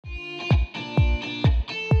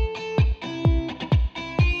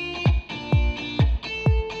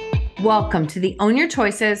Welcome to the Own Your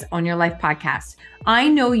Choices, Own Your Life podcast. I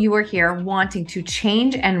know you are here wanting to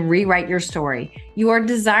change and rewrite your story. You are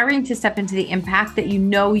desiring to step into the impact that you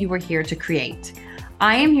know you are here to create.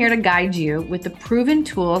 I am here to guide you with the proven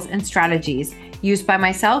tools and strategies used by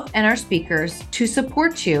myself and our speakers to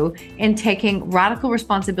support you in taking radical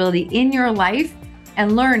responsibility in your life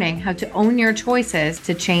and learning how to own your choices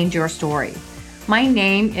to change your story. My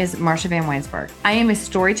name is Marsha Van Weinsberg. I am a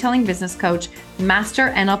storytelling business coach, master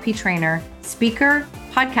NLP trainer, speaker,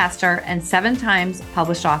 podcaster, and 7 times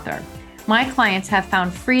published author. My clients have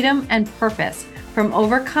found freedom and purpose from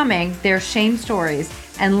overcoming their shame stories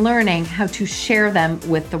and learning how to share them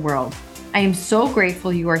with the world. I am so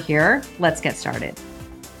grateful you are here. Let's get started.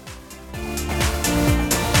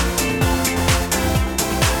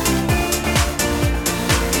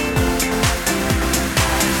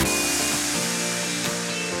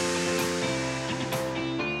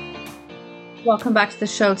 Welcome back to the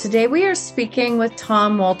show. Today we are speaking with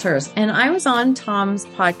Thom Walters, and I was on Thom's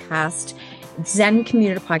podcast, Zen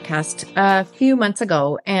Community Podcast, a few months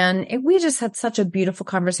ago, and we just had such a beautiful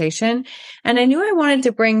conversation. And I knew I wanted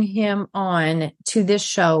to bring him on to this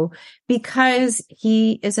show because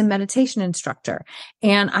he is a meditation instructor.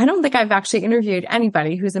 And I don't think I've actually interviewed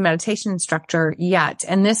anybody who's a meditation instructor yet.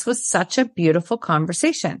 And this was such a beautiful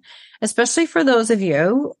conversation, especially for those of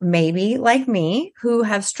you, maybe like me, who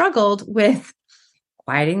have struggled with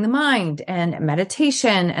quieting the mind and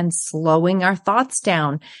meditation and slowing our thoughts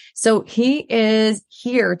down. So he is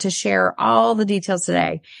here to share all the details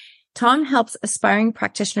today. Thom helps aspiring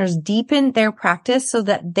practitioners deepen their practice so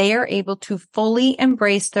that they are able to fully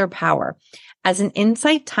embrace their power. As an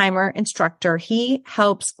insight timer instructor, he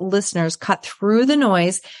helps listeners cut through the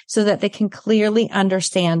noise so that they can clearly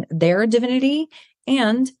understand their divinity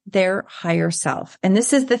and their higher self. And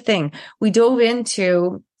this is the thing. We dove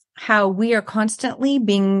into how we are constantly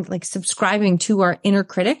being subscribing to our inner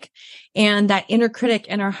critic, and that inner critic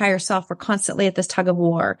and our higher self are constantly at this tug of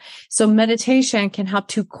war. So meditation can help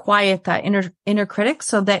to quiet that inner critic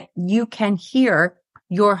so that you can hear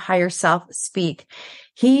your higher self speak.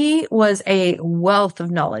 He was a wealth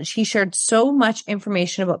of knowledge. He shared so much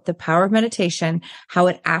information about the power of meditation, how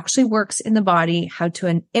it actually works in the body, how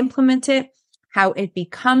to implement it, how it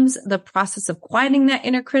becomes the process of quieting that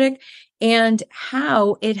inner critic, and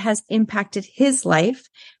how it has impacted his life,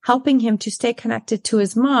 helping him to stay connected to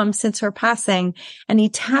his mom since her passing. And he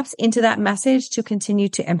taps into that message to continue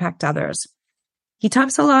to impact others. He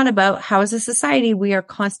talks a lot about how as a society, we are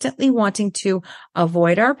constantly wanting to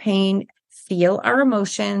avoid our pain, feel our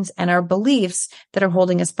emotions and our beliefs that are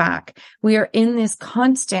holding us back. We are in this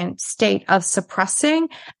constant state of suppressing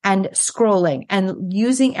and scrolling and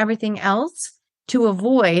using everything else to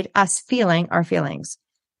avoid us feeling our feelings.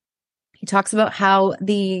 He talks about how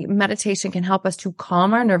the meditation can help us to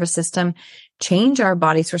calm our nervous system, change our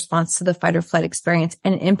body's response to the fight or flight experience,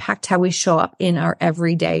 and impact how we show up in our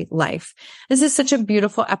everyday life. This is such a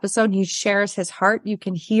beautiful episode. He shares his heart. You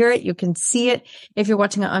can hear it. You can see it if you're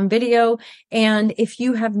watching it on video. And if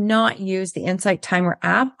you have not used the Insight Timer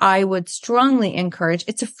app, I would strongly encourage.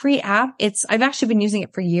 It's a free app. I've actually been using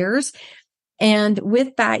it for years. And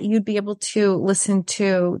with that, you'd be able to listen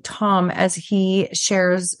to Thom as he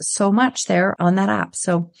shares so much there on that app.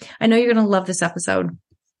 So I know you're going to love this episode.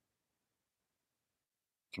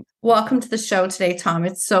 Welcome to the show today, Thom.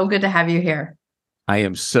 It's so good to have you here. I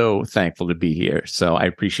am so thankful to be here. So I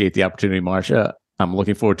appreciate the opportunity, Marsha. I'm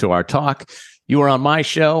looking forward to our talk. You are on my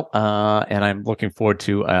show, and I'm looking forward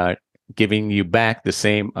to giving you back the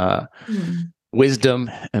same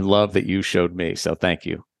wisdom and love that you showed me. So thank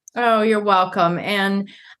you. Oh, you're welcome. And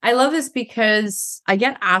I love this because I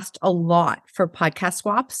get asked a lot for podcast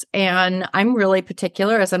swaps, and I'm really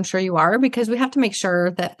particular, as I'm sure you are, because we have to make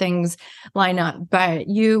sure that things line up. But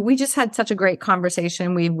we just had such a great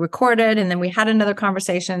conversation. We recorded and then we had another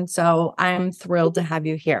conversation. So I'm thrilled to have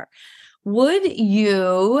you here. Would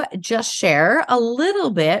you just share a little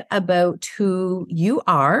bit about who you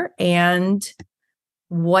are and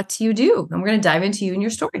what you do? And we're going to dive into you and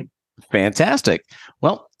your story. Fantastic.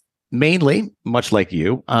 Well, mainly, much like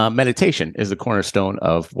you, meditation is the cornerstone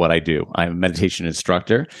of what I do. I'm a meditation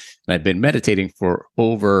instructor, and I've been meditating for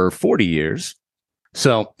over 40 years.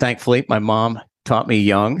 So thankfully, my mom taught me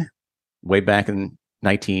young, way back in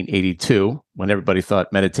 1982, when everybody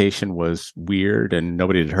thought meditation was weird and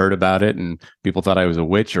nobody had heard about it, and people thought I was a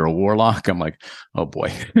witch or a warlock. I'm like, oh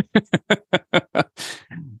boy.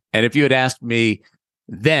 And if you had asked me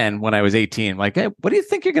then when I was 18, like, hey, what do you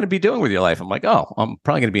think you're going to be doing with your life? I'm like, oh, I'm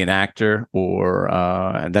probably going to be an actor,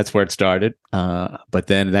 and that's where it started. But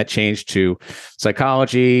then that changed to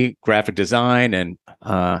psychology, graphic design, and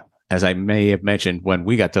as I may have mentioned when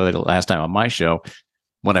we got to the last time on my show,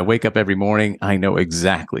 when I wake up every morning, I know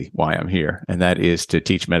exactly why I'm here. And that is to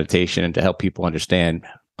teach meditation and to help people understand,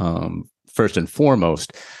 first and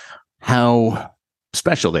foremost, how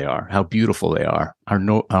special they are, how beautiful they are.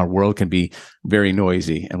 Our world can be very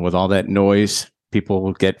noisy. And with all that noise, people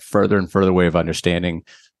will get further and further away of understanding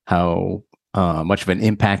how much of an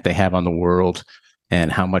impact they have on the world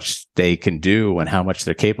and how much they can do and how much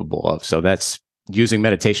they're capable of. So that's using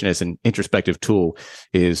meditation as an introspective tool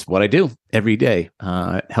is what I do every day,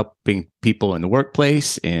 helping people in the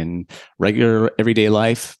workplace, in regular everyday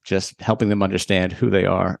life, just helping them understand who they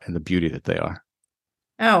are and the beauty that they are.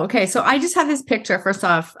 Oh, okay. So I just have this picture. First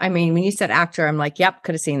off, I mean, when you said actor, I'm like, yep,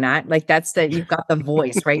 could have seen that. Like you've got the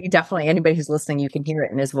voice, right? You definitely, anybody who's listening, you can hear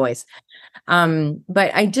it in his voice.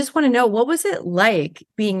 But I just want to know, what was it like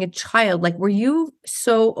being a child? Like, were you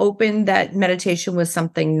so open that meditation was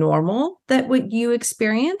something normal that what you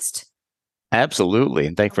experienced? Absolutely.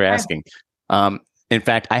 And thanks for asking. In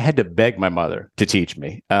fact, I had to beg my mother to teach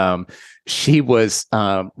me. She was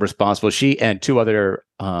responsible. She and two other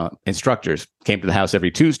instructors came to the house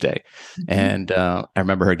every Tuesday. Mm-hmm. And I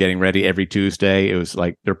remember her getting ready every Tuesday. It was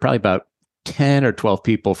like there were probably about 10 or 12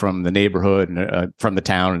 people from the neighborhood and from the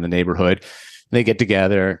town and the neighborhood. They get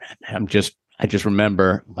together. I just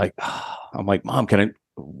remember like, I'm like, Mom,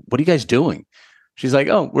 what are you guys doing? She's like,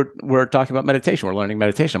 oh, we're talking about meditation. We're learning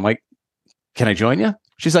meditation. I'm like, can I join you?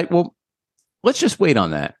 She's like, well, let's just wait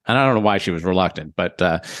on that. And I don't know why she was reluctant, but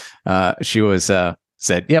she was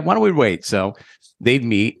said, yeah, why don't we wait? So they'd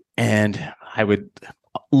meet and I would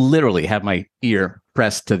literally have my ear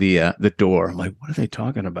pressed to the door. I'm like, what are they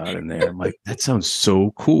talking about in there? I'm like, that sounds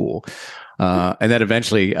so cool. And then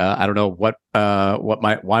eventually, I don't know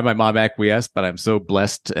why my mom acquiesced, but I'm so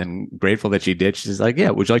blessed and grateful that she did. She's like,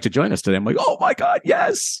 yeah, would you like to join us today? I'm like, oh my God,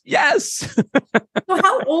 yes. So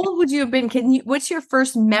how old would you have been? What's your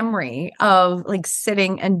first memory of like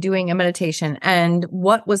sitting and doing a meditation? And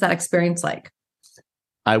what was that experience like?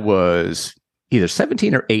 I was either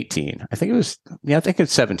 17 or 18. I think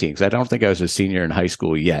it's 17 because I don't think I was a senior in high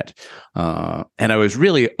school yet. And I was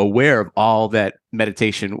really aware of all that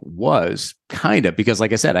meditation was, kind of, because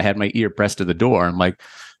like I said, I had my ear pressed to the door. I'm like,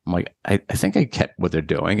 I think I get what they're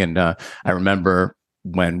doing. And I remember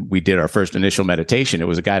when we did our first initial meditation, it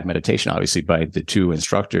was a guided meditation, obviously by the two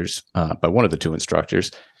instructors, by one of the two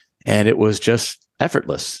instructors. And it was just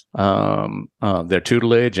effortless. Their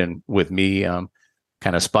tutelage and with me,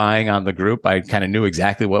 kind of spying on the group, I kind of knew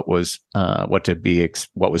exactly what was to be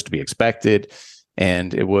expected,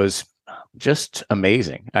 and it was just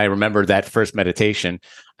amazing. I remember that first meditation.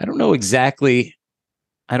 I don't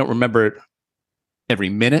remember it every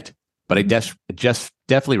minute, but I just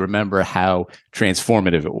definitely remember how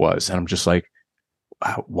transformative it was. And I'm just like,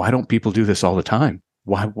 wow, why don't people do this all the time?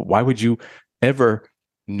 Why would you ever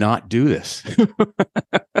not do this?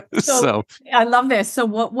 So I love this. So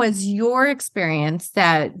what was your experience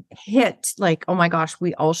that hit like, oh my gosh,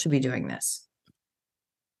 we all should be doing this?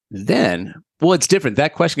 Then, well, it's different.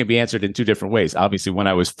 That question can be answered in two different ways. Obviously, when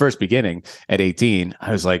I was first beginning at 18,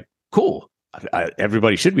 I was like, cool,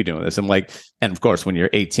 everybody should be doing this. I'm like, and of course, when you're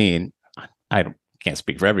 18, can't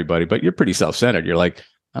speak for everybody, but you're pretty self-centered. You're like,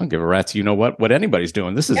 I don't give a rat's, you know what anybody's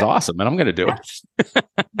doing. This is awesome. And I'm going to do it.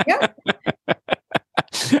 Yeah.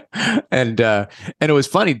 And it was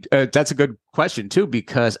funny. That's a good question too,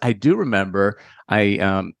 because I do remember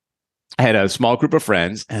I had a small group of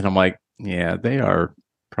friends and I'm like, yeah, they are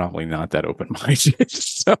probably not that open-minded.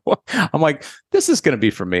 So I'm like, this is going to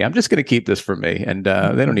be for me. I'm just going to keep this for me. And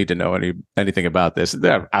they don't need to know anything about this.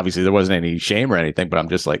 Obviously there wasn't any shame or anything, but I'm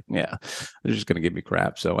just like, yeah, they're just going to give me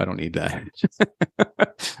crap. So I don't need that.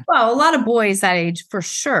 Well, a lot of boys that age, for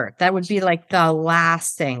sure, that would be like the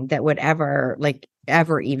last thing that would ever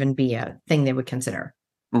even be a thing they would consider.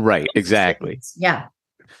 Right. Exactly. Yeah.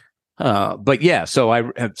 But yeah,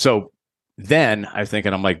 so then I'm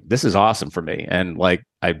thinking, I'm like, this is awesome for me. And like,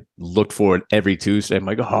 I looked forward every Tuesday. I'm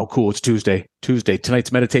like, oh, cool. It's Tuesday,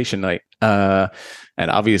 tonight's meditation night. And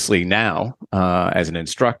obviously now, as an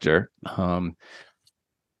instructor,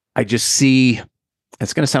 I just see,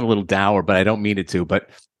 it's going to sound a little dour, but I don't mean it to, but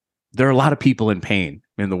there are a lot of people in pain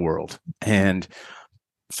in the world. And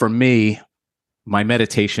for me, my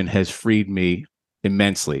meditation has freed me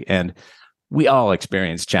immensely. And we all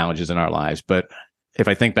experience challenges in our lives. But if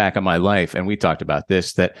I think back on my life, and we talked about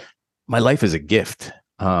this, that my life is a gift.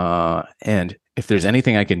 And if there's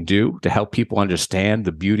anything I can do to help people understand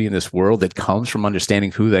the beauty in this world that comes from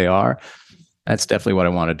understanding who they are, that's definitely what I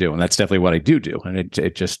want to do. And that's definitely what I do. And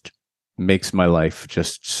it just makes my life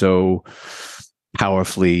just so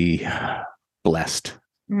powerfully blessed.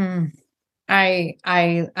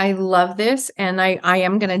 I love this, and I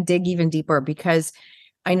am going to dig even deeper because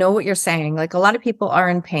I know what you're saying. Like a lot of people are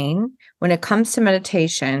in pain when it comes to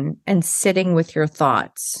meditation and sitting with your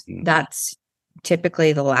thoughts. That's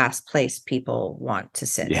typically the last place people want to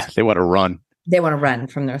sit. Yeah, they want to run. They want to run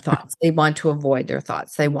from their thoughts. They want to avoid their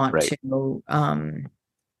thoughts. They want Right. to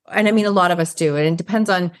and I mean a lot of us do. And it depends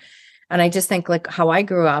on, and I just think like how I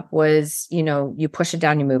grew up was, you push it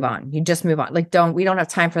down, you move on. You just move on. Like we don't have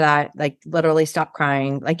time for that. Like literally stop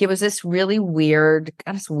crying. Like it was this really weird,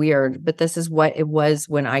 God, it's weird, but this is what it was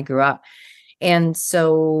when I grew up. And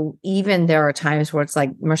so even there are times where it's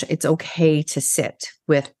like, Marsha, it's okay to sit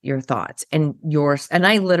with your thoughts and yours. And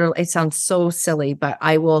I literally, it sounds so silly, but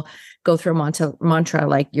I will go through a mantra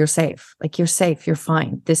like, you're safe, you're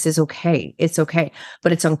fine. This is okay. It's okay.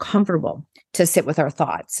 But it's uncomfortable to sit with our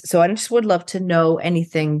thoughts. So I just would love to know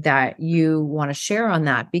anything that you want to share on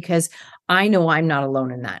that, because I know I'm not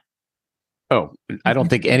alone in that. Oh, I don't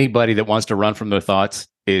think anybody that wants to run from their thoughts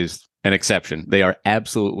is an exception. They are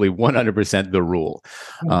absolutely 100% the rule.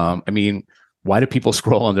 I mean, why do people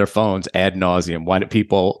scroll on their phones ad nauseum? Why do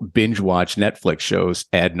people binge watch Netflix shows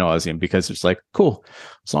ad nauseum? Because it's like, cool,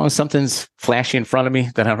 as long as something's flashy in front of me,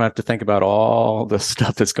 then I don't have to think about all the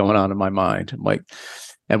stuff that's going on in my mind. I'm like,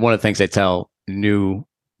 and one of the things I tell new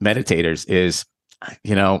meditators is,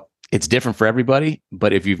 it's different for everybody,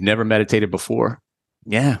 but if you've never meditated before,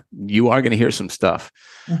 yeah, you are going to hear some stuff.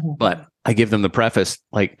 But I give them the preface,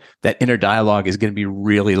 like that inner dialogue is going to be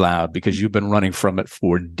really loud because you've been running from it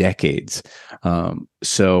for decades.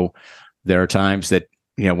 So there are times that,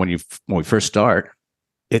 when we first start,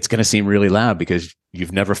 it's going to seem really loud because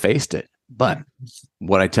you've never faced it. But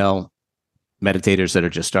what I tell meditators that are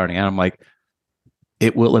just starting out, I'm like,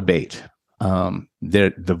 it will abate.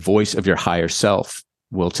 The voice of your higher self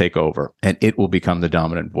will take over and it will become the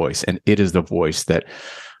dominant voice. And it is the voice that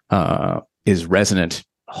is resonant,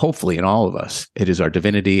 hopefully, in all of us. It is our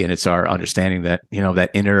divinity, and it's our understanding that, that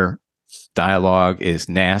inner dialogue is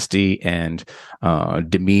nasty and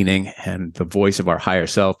demeaning. And the voice of our higher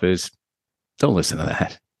self is, don't listen to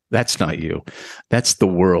that. That's not you. That's the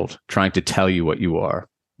world trying to tell you what you are.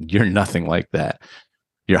 You're nothing like that.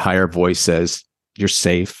 Your higher voice says, you're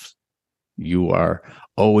safe. You are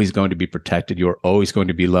always going to be protected. You're always going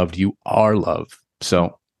to be loved. You are love.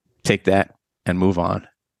 So take that and move on.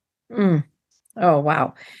 Oh,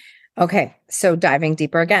 wow. Okay. So diving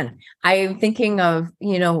deeper again, I'm thinking of,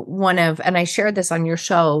 and I shared this on your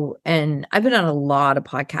show, and I've been on a lot of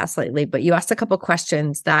podcasts lately, but you asked a couple of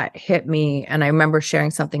questions that hit me. And I remember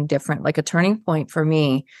sharing something different. Like a turning point for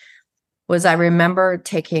me was I remember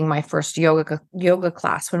taking my first yoga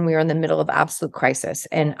class when we were in the middle of absolute crisis.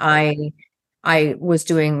 And I was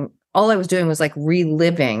doing like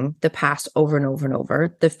reliving the past over and over and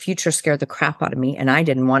over. The future scared the crap out of me, and I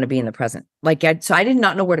didn't want to be in the present. So I did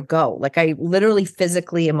not know where to go. Like I literally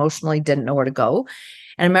physically, emotionally didn't know where to go.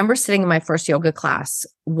 And I remember sitting in my first yoga class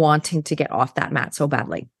wanting to get off that mat so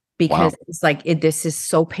badly because it's like, this is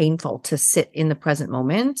so painful to sit in the present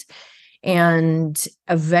moment. And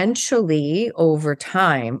eventually over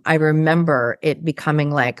time, I remember it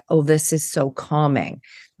becoming like, oh, this is so calming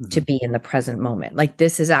to be in the present moment. Like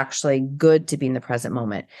this is actually good to be in the present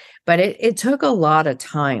moment. But it took a lot of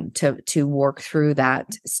time to work through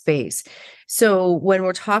that space. So when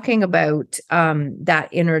we're talking about that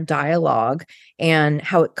inner dialogue and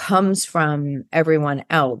how it comes from everyone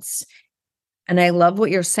else, and I love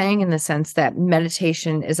what you're saying in the sense that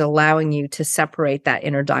meditation is allowing you to separate that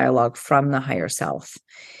inner dialogue from the higher self.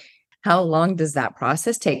 How long does that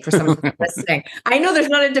process take for someone listening? I know there's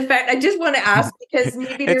not a defect. I just want to ask because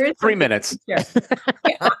maybe there is 3 minutes. Yeah.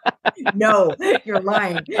 No, you're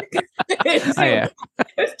lying.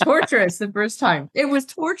 It's torturous the first time. It was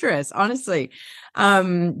torturous, honestly.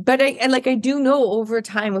 But I do know over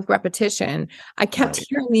time with repetition, I kept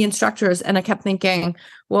hearing the instructors and I kept thinking,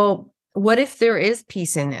 well, what if there is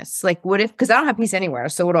peace in this? Like, what if, because I don't have peace anywhere.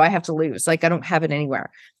 So what do I have to lose? Like, I don't have it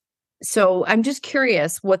anywhere. So I'm just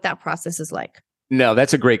curious what that process is like. No,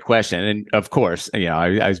 that's a great question. And of course,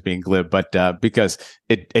 I was being glib, but because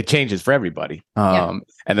it changes for everybody. And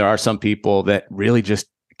there are some people that really just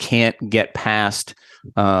can't get past,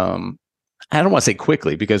 I don't want to say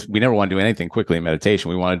quickly, because we never want to do anything quickly in meditation.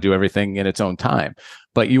 We want to do everything in its own time.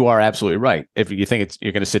 But you are absolutely right. If you think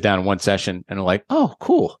you're going to sit down in one session and like, oh,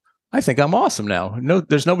 cool, I think I'm awesome now. No,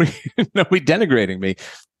 there's nobody denigrating me.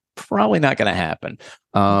 Probably not going to happen.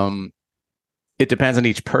 It depends on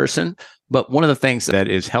each person. But one of the things that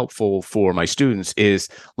is helpful for my students is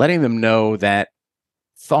letting them know that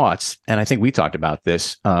thoughts, and I think we talked about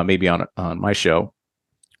this maybe on my show,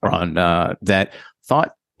 or on that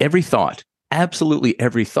thought, absolutely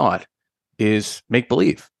every thought is make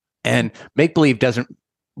believe. And make believe doesn't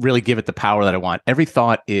really give it the power that I want. Every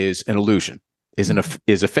thought is an illusion, is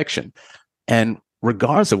a fiction. And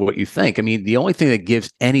regardless of what you think, I mean, the only thing that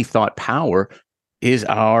gives any thought power is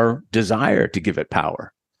our desire to give it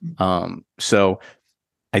power. So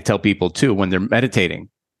I tell people too, when they're meditating,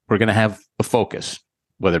 we're going to have a focus,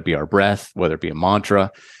 whether it be our breath, whether it be a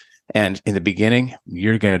mantra. And in the beginning,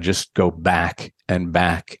 you're going to just go back and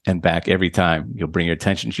back and back every time. You'll bring your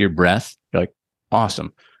attention to your breath. You're like,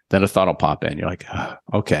 awesome. Then a thought will pop in. You're like, oh,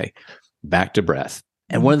 okay, back to breath.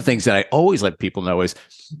 And one of the things that I always let people know is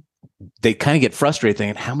they kind of get frustrated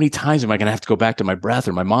thinking, how many times am I going to have to go back to my breath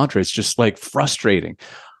or my mantra? It's just like frustrating.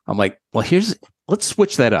 I'm like, well, let's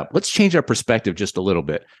switch that up. Let's change our perspective just a little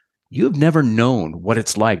bit. You've never known what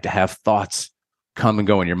it's like to have thoughts come and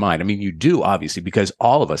go in your mind. I mean, you do, obviously, because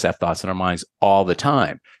all of us have thoughts in our minds all the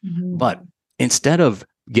time. But instead of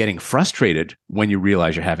getting frustrated when you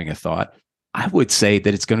realize you're having a thought, I would say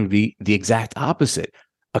that it's going to be the exact opposite,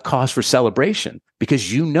 a cause for celebration,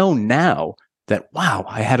 because you know now that, wow,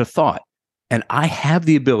 I had a thought and I have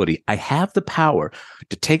the ability, I have the power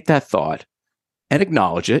to take that thought and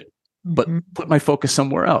acknowledge it, but put my focus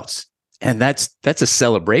somewhere else. And that's a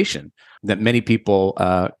celebration that many people,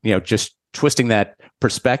 just twisting that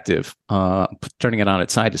perspective, turning it on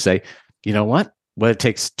its side to say, you know what, whether it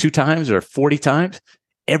takes 2 times or 40 times,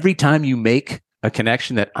 every time you make a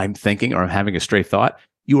connection that I'm thinking or I'm having a stray thought,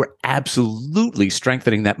 you are absolutely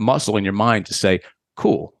strengthening that muscle in your mind to say,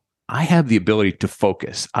 cool, I have the ability to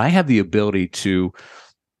focus. I have the ability to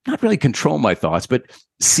not really control my thoughts, but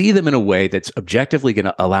see them in a way that's objectively going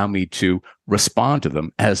to allow me to respond to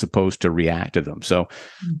them as opposed to react to them. So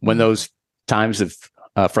when those times of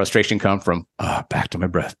frustration come from, back to my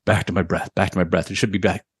breath, back to my breath, back to my breath, it should be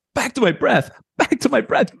back to my breath, back to my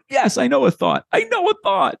breath. Yes, I know a thought.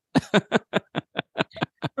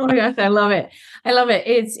 Oh my gosh, I love it. I love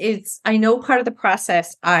it. I know part of the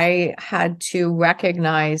process, I had to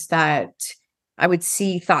recognize that I would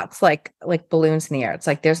see thoughts like balloons in the air. It's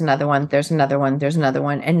like, there's another one, there's another one, there's another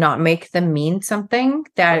one, and not make them mean something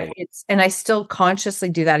that and I still consciously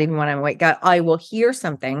do that even when I'm awake. I will hear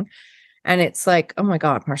something and it's like, oh my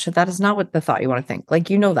God, Marcia, that is not what the thought you want to think. Like,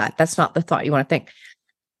 that's not the thought you want to think.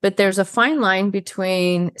 But there's a fine line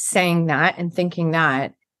between saying that and thinking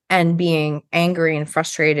that and being angry and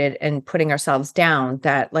frustrated and putting ourselves down,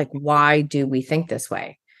 that like, why do we think this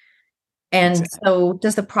way? And so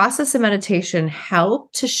does the process of meditation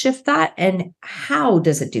help to shift that? And how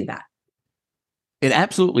does it do that? It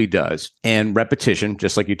absolutely does. And repetition,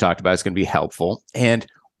 just like you talked about, is going to be helpful. And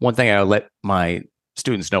one thing I let my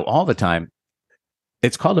students know all the time,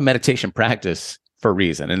 it's called a meditation practice for a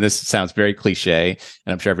reason. And this sounds very cliche,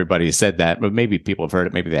 and I'm sure everybody has said that, but maybe people have heard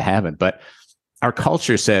it, maybe they haven't. But our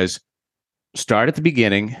culture says, start at the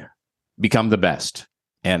beginning, become the best.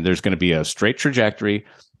 And there's going to be a straight trajectory.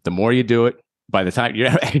 The more you do it, by the time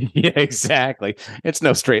yeah, exactly. It's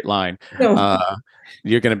no straight line. No.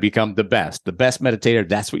 You're going to become the best meditator.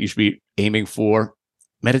 That's what you should be aiming for.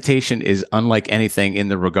 Meditation is unlike anything in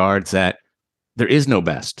the regards that there is no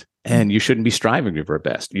best, and you shouldn't be striving for a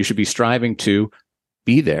best. You should be striving to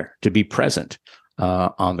be there, to be present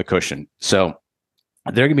on the cushion. So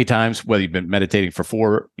there are going to be times, whether you've been meditating for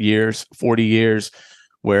 4 years, 40 years,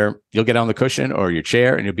 where you'll get on the cushion or your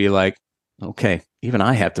chair and you'll be like, okay, even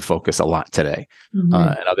I have to focus a lot today. And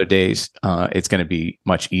other days, it's going to be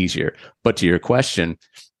much easier. But to your question,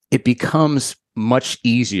 it becomes much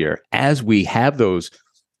easier as we have those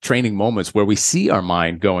training moments where we see our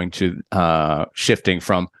mind going to shifting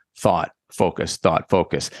from thought, focus.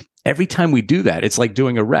 Every time we do that, it's like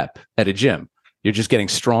doing a rep at a gym. You're just getting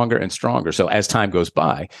stronger and stronger. So as time goes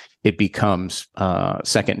by, it becomes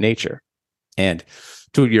second nature. And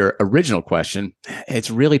to your original question,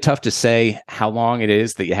 it's really tough to say how long it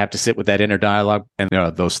is that you have to sit with that inner dialogue and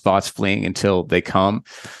those thoughts fleeing until they come.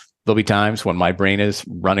 There'll be times when my brain is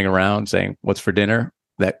running around saying, "What's for dinner?"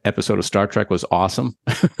 That episode of Star Trek was awesome.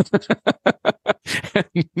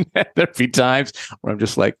 There'll be times where I'm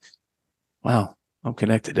just like, wow, I'm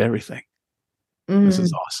connected to everything. This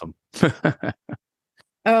is awesome.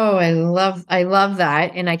 Oh, I love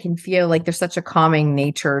that. And I can feel like there's such a calming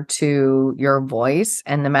nature to your voice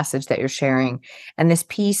and the message that you're sharing. And this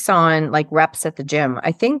piece on like reps at the gym,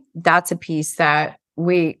 I think that's a piece that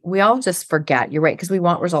we all just forget. You're right. Because we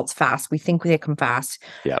want results fast. We think they come fast.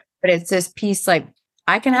 Yeah. But it's this piece like,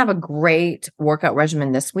 I can have a great workout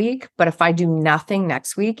regimen this week, but if I do nothing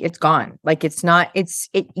next week, it's gone. Like yes,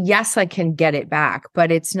 I can get it back,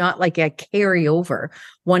 but it's not like a carryover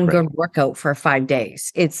one good workout for 5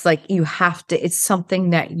 days. It's like it's something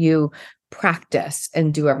that you practice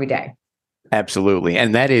and do every day. Absolutely.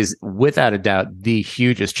 And that is without a doubt the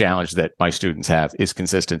hugest challenge that my students have is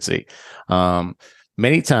consistency.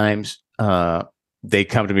 Many times they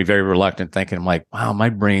come to me very reluctant thinking, I'm like, wow, my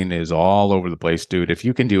brain is all over the place, dude. If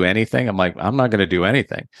you can do anything, I'm like, I'm not going to do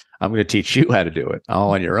anything. I'm going to teach you how to do it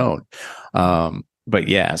all on your own. But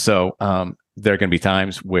yeah, so there are going to be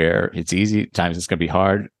times where it's easy, times it's going to be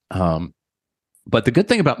hard. But the good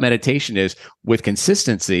thing about meditation is with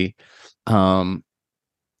consistency,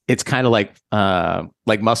 it's kind of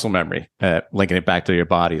like muscle memory, linking it back to your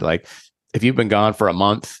body. Like if you've been gone for a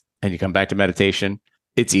month and you come back to meditation,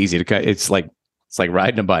 it's easy to cut. It's like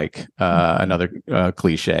riding a bike. Another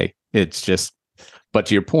cliche. It's just, but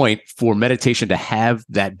to your point, for meditation to have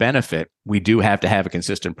that benefit, we do have to have a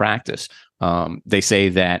consistent practice. They say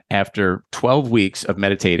that after 12 weeks of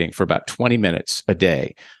meditating for about 20 minutes a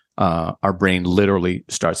day, our brain literally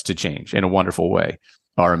starts to change in a wonderful way.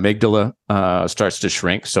 Our amygdala starts to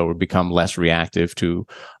shrink, so we become less reactive to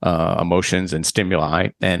emotions and stimuli.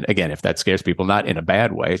 And again, if that scares people, not in a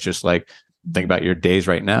bad way, it's just like, think about your days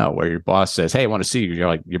right now where your boss says, "Hey, I want to see you." You're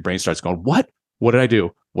like, your brain starts going, "What? What did I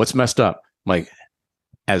do? What's messed up?" Like,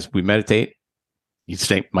 as we meditate, you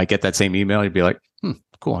might get that same email. You'd be like,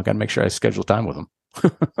 "Cool. I got to make sure I schedule time with them."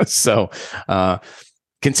 So,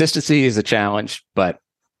 consistency is a challenge, but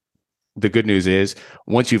the good news is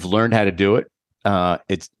once you've learned how to do it,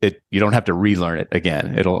 you don't have to relearn it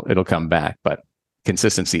again. It'll come back, but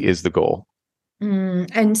consistency is the goal.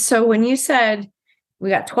 And so when you said we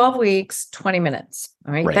got 12 weeks, 20 minutes,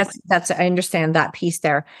 all right? That's I understand that piece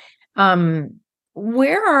there.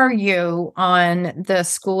 Where are you on the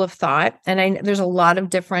school of thought? And there's a lot of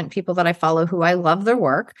different people that I follow who I love their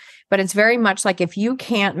work, but it's very much like if you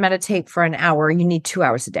can't meditate for an hour, you need 2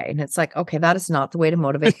 hours a day. And it's like, okay, that is not the way to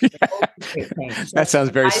motivate people. That sounds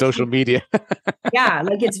very social media. Yeah,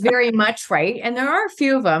 like it's very much right. And there are a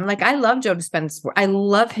few of them. Like I love Joe Dispenza's work. I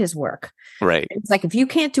love his work. Right. It's like if you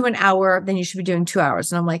can't do an hour, then you should be doing 2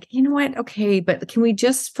 hours. And I'm like, you know what? Okay, but can we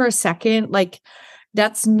just for a second, like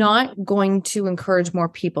that's not going to encourage more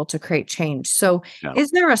people to create change. So No.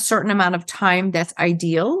 Is there a certain amount of time that's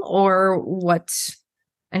ideal or what?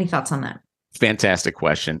 Any thoughts on that? Fantastic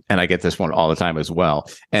question. And I get this one all the time as well.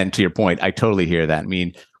 And to your point, I totally hear that. I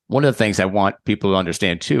mean, one of the things I want people to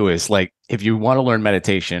understand too is like, if you want to learn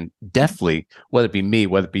meditation, definitely, whether it be me,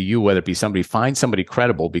 whether it be you, whether it be somebody, find somebody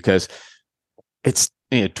credible because it's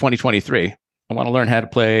 2023. I want to learn how to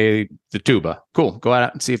play the tuba. Cool. Go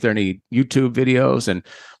out and see if there are any YouTube videos and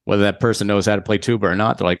whether that person knows how to play tuba or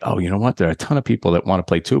not. They're like, oh, you know what? There are a ton of people that want to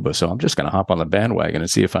play tuba. So I'm just going to hop on the bandwagon and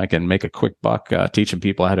see if I can make a quick buck teaching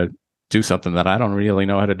people how to do something that I don't really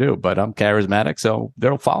know how to do, but I'm charismatic. So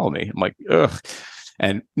they'll follow me. I'm like, ugh.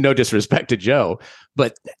 And no disrespect to Joe,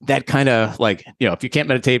 but that kind of like, if you can't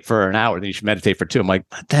meditate for an hour, then you should meditate for 2. I'm like,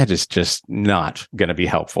 that is just not going to be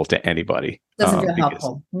helpful to anybody. Doesn't feel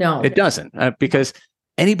helpful. No, it doesn't. Because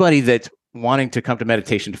anybody that's wanting to come to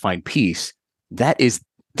meditation to find peace, that is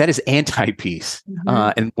anti-peace.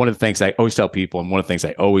 Mm-hmm. And one of the things I always tell people, and one of the things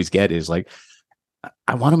I always get is like,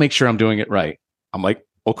 I want to make sure I'm doing it right. I'm like,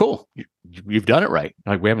 well, cool. You've done it right.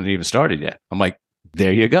 Like we haven't even started yet. I'm like,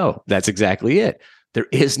 there you go. That's exactly it. There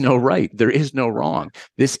is no right. There is no wrong.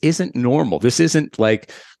 This isn't normal. This isn't like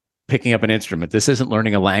picking up an instrument. This isn't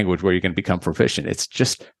learning a language where you're going to become proficient. It's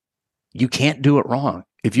just, you can't do it wrong.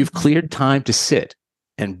 If you've cleared time to sit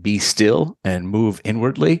and be still and move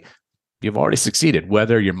inwardly, you've already succeeded,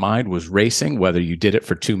 whether your mind was racing, whether you did it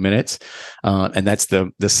for 2 minutes. And that's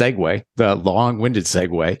the segue, the long-winded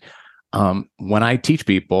segue. When I teach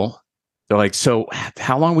people, they're like, so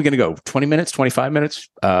how long are we going to go? 20 minutes, 25 minutes?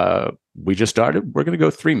 We just started. We're going to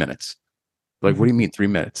go 3 minutes. Like, what do you mean 3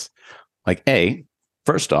 minutes? Like,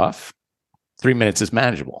 first off, 3 minutes is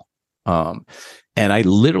manageable. And I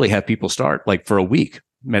literally have people start like for a week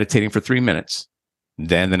meditating for 3 minutes.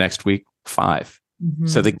 Then the next week, 5. Mm-hmm.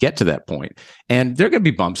 So they get to that point. And there are going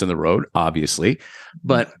to be bumps in the road, obviously.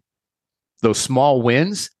 But those small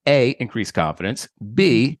wins, A, increase confidence.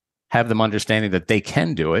 B, have them understanding that they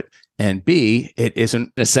can do it. And B, it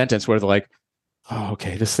isn't a sentence where they're like, oh,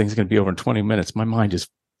 okay, this thing's going to be over in 20 minutes. My mind is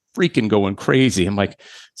freaking going crazy. I'm like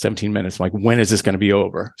 17 minutes. I'm like, when is this going to be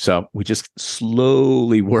over? So we just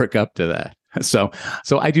slowly work up to that. So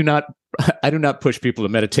I do not push people to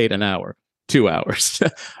meditate an hour, 2 hours.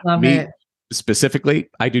 Love it. Specifically,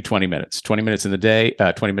 I do 20 minutes in the day,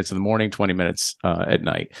 20 minutes in the morning, 20 minutes at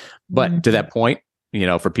night. But to that point,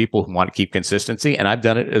 for people who want to keep consistency, and I've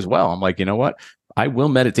done it as well. I'm like, you know what? I will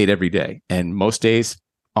meditate every day. And most days,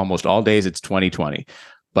 almost all days, it's 20-20.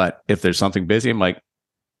 But if there's something busy, I'm like,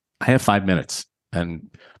 I have 5 minutes and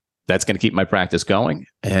that's going to keep my practice going.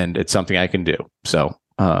 And it's something I can do. So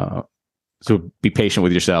So be patient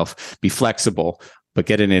with yourself, be flexible, but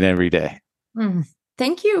get in it every day.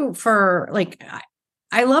 Thank you for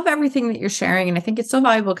I love everything that you're sharing. And I think it's so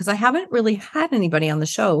valuable because I haven't really had anybody on the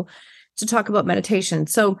show to talk about meditation.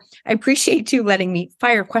 So I appreciate you letting me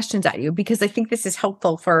fire questions at you because I think this is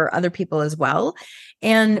helpful for other people as well.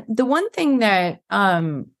 And the one thing that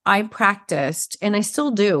I practiced and I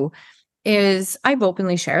still do is I've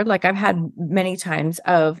openly shared, like I've had many times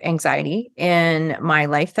of anxiety in my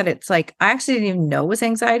life that it's like, I actually didn't even know it was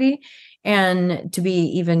anxiety. And to be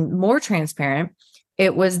even more transparent,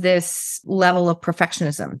 it was this level of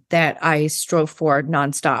perfectionism that I strove for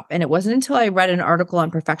nonstop. And it wasn't until I read an article on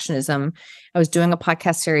perfectionism, I was doing a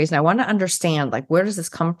podcast series and I wanted to understand, like, where does this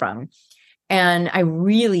come from? And I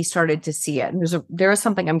really started to see it. And there is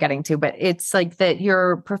something I'm getting to, but it's like that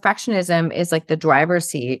your perfectionism is like the driver's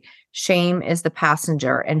seat, shame is the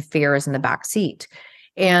passenger, and fear is in the back seat.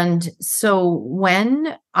 And so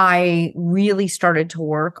when I really started to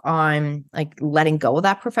work on like letting go of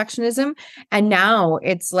that perfectionism, and now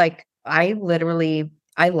it's like I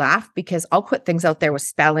laugh because I'll put things out there with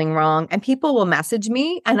spelling wrong and people will message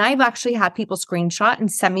me. And I've actually had people screenshot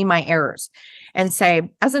and send me my errors and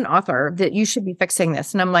say, as an author, that you should be fixing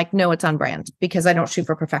this. And I'm like, no, it's on brand because I don't shoot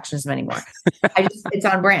for perfectionism anymore. It's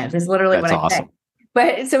on brand is literally That's what I awesome. say.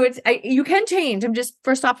 But so you can change. I'm just,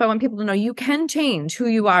 first off, I want people to know you can change who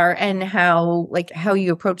you are and how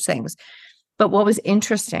you approach things. But what was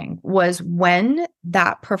interesting was when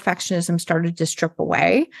that perfectionism started to strip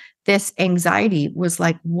away, this anxiety was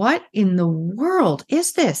like, what in the world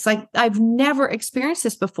is this? Like, I've never experienced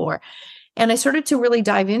this before. And I started to really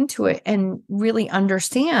dive into it and really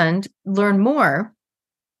understand, learn more.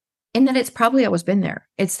 And that it's probably always been there.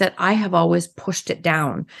 It's that I have always pushed it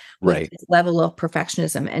down with this level of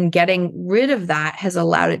perfectionism, and getting rid of that has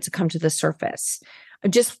allowed it to come to the surface. I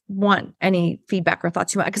just want any feedback or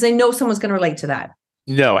thoughts you want, because I know someone's going to relate to that.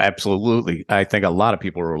 No, absolutely. I think a lot of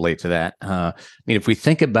people relate to that. I mean, if we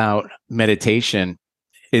think about meditation,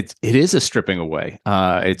 it is a stripping away.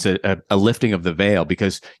 It's a lifting of the veil,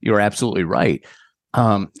 because you're absolutely right.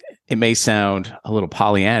 It may sound a little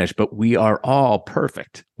Pollyannish, but we are all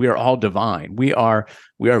perfect. We are all divine. We are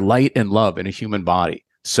light and love in a human body.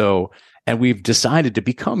 So, and we've decided to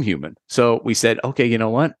become human. So we said, okay, you know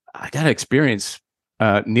what? I got to experience.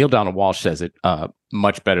 Neil Donald Walsh says it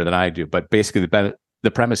much better than I do. But basically,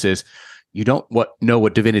 the premise is you don't know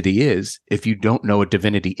what divinity is if you don't know what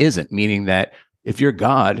divinity isn't. Meaning that if you're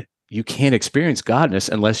God, you can't experience godness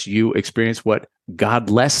unless you experience what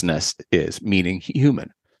godlessness is, meaning human.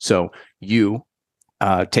 So you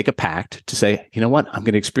take a pact to say, you know what, I'm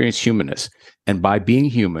going to experience humanness. And by being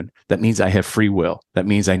human, that means I have free will. That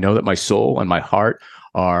means I know that my soul and my heart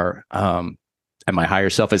are, and my higher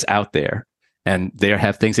self is out there, and they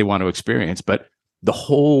have things they want to experience. But the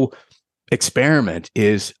whole experiment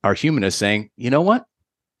is our humanness saying, you know what,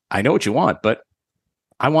 I know what you want, but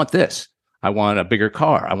I want this. I want a bigger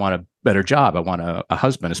car. I want a better job. I want a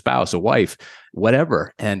husband, a spouse, a wife,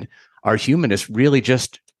 whatever. And our humanness really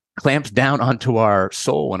just clamps down onto our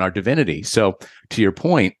soul and our divinity. So to your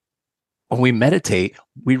point, when we meditate,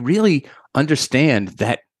 we really understand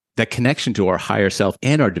that connection to our higher self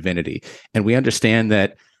and our divinity. And we understand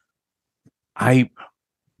that the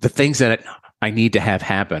things that I need to have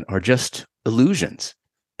happen are just illusions.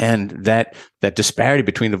 And that disparity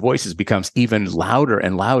between the voices becomes even louder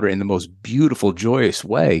and louder in the most beautiful, joyous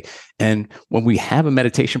way. And when we have a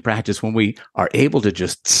meditation practice, when we are able to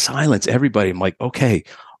just silence everybody, I'm like, okay,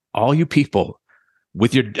 all you people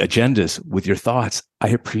with your agendas, with your thoughts, I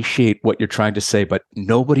appreciate what you're trying to say, but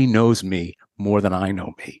nobody knows me more than I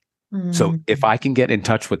know me. Mm-hmm. So if I can get in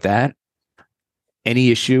touch with that, any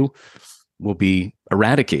issue will be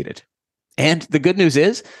eradicated. And the good news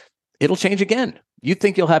is it'll change again. You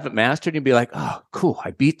think you'll have it mastered, and you'll be like, oh, cool,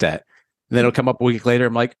 I beat that. And then it'll come up a week later.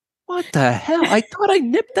 I'm like, what the hell? I thought I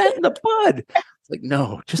nipped that in the bud. It's like,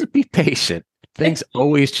 no, just be patient. Things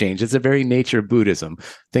always change. It's the very nature of Buddhism.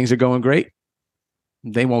 Things are going great.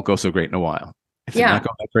 They won't go so great in a while. If they're not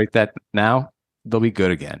going great that now, they'll be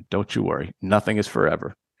good again. Don't you worry. Nothing is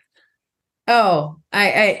forever. Oh,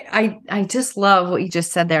 I just love what you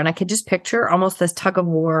just said there. And I could just picture almost this tug of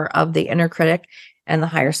war of the inner critic and the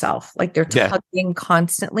higher self. Like they're tugging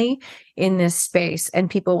constantly in this space. And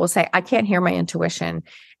people will say, I can't hear my intuition.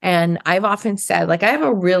 And I've often said, like, I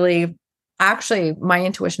have actually, my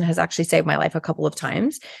intuition has actually saved my life a couple of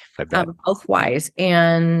times, health-wise.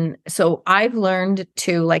 And so I've learned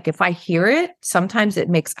to, like, if I hear it, sometimes it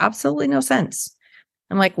makes absolutely no sense.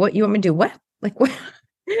 I'm like, what, you want me to do what? Like, what?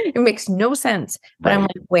 It makes no sense. But I'm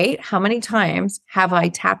like, wait, how many times have I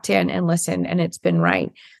tapped in and listened and it's been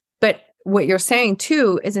right? But what you're saying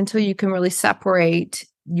too is until you can really separate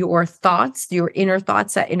your thoughts, your inner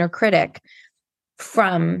thoughts, that inner critic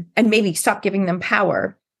from, and maybe stop giving them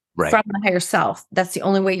power from the higher self. That's the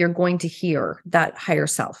only way you're going to hear that higher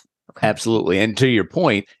self. Okay. Absolutely. And to your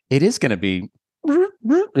point, it is going to be,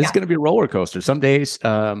 it's going to be a roller coaster. Some days,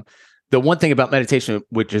 the one thing about meditation,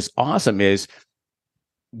 which is awesome, is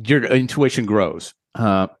your intuition grows.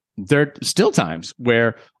 There are still times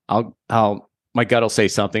where my gut will say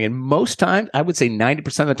something, and most times, I would say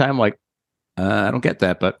 90% of the time, I'm like, I don't get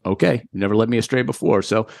that, but okay, you never led me astray before,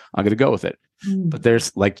 so I'm going to go with it. But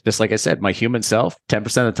there's just like I said, my human self, 10%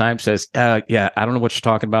 of the time says, yeah, I don't know what you're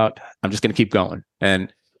talking about. I'm just going to keep going.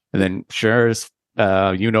 And then sure as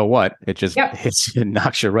you know what, it just hits you,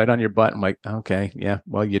 knocks you right on your butt. I'm like, okay, yeah,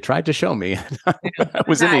 well, you tried to show me. I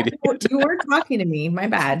was an idiot. You were talking to me. My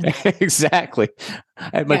bad. Exactly.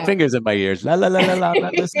 I had my fingers in my ears. La, la, la, la, la. I'm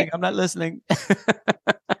not listening. I'm not listening.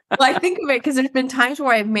 Well, I think of it because there's been times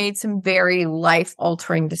where I've made some very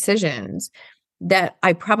life-altering decisions that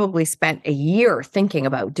I probably spent a year thinking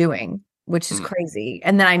about doing, which is crazy.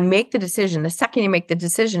 And then I make the decision. The second you make the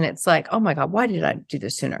decision, it's like, oh my God, why did I do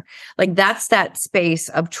this sooner? Like that's that space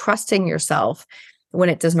of trusting yourself when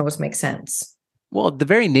it doesn't always make sense. Well, the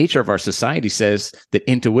very nature of our society says that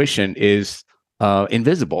intuition is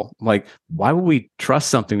invisible. Like, why would we trust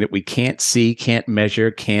something that we can't see, can't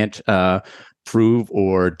measure, can't prove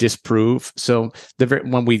or disprove? So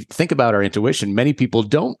when we think about our intuition, many people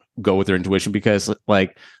don't go with their intuition because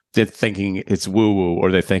like they're thinking it's woo-woo,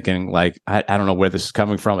 or they're thinking like, I don't know where this is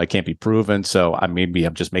coming from. It can't be proven. So I'm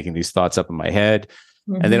just making these thoughts up in my head.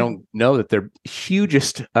 And they don't know that their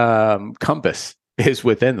hugest compass is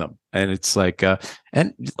within them. And it's like,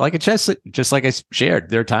 and like it's just like I shared,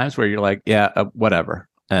 there are times where you're like, yeah, whatever.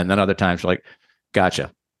 And then other times you're like,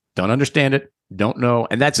 gotcha. Don't understand it. Don't know.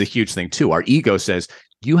 And that's a huge thing too. Our ego says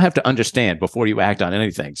you have to understand before you act on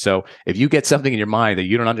anything. So if you get something in your mind that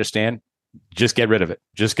you don't understand, just get rid of it.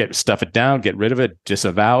 Just stuff it down, get rid of it,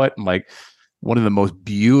 disavow it. And like one of the most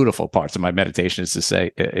beautiful parts of my meditation is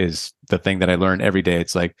the thing that I learn every day.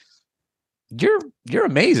 It's like, you're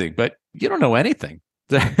amazing, but you don't know anything.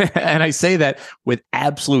 And I say that with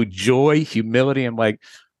absolute joy, humility. I'm like,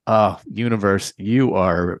 universe, you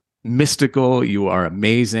are mystical, you are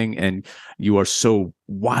amazing, and you are so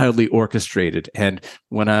wildly orchestrated. And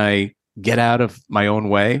when I get out of my own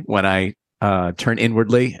way, when I turn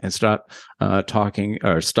inwardly and stop talking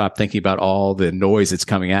or stop thinking about all the noise that's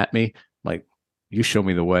coming at me, like, you show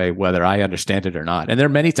me the way, whether I understand it or not. And there are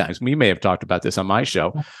many times, we may have talked about this on my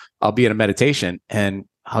show, I'll be in a meditation and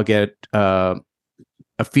I'll get a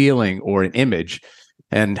feeling or an image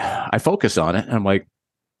and I focus on it and I'm like,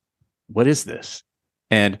 what is this?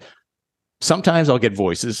 And sometimes I'll get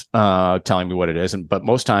voices telling me what it is, but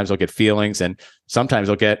most times I'll get feelings, and sometimes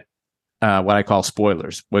I'll get what I call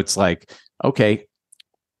spoilers, where it's like, okay,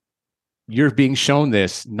 you're being shown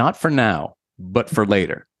this not for now, but for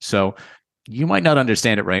later. So you might not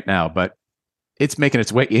understand it right now, but it's making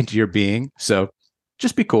its way into your being. So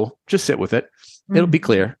just be cool. Just sit with it. It'll be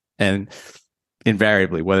clear. And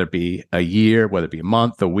invariably, whether it be a year, whether it be a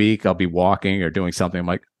month, a week, I'll be walking or doing something. I'm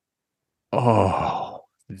like, oh,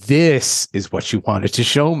 this is what you wanted to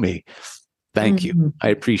show me. Thank you. I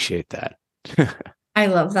appreciate that. I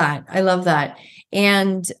love that. I love that.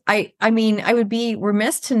 And I mean, I would be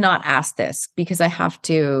remiss to not ask this because I have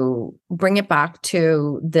to bring it back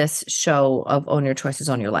to this show of Own Your Choices,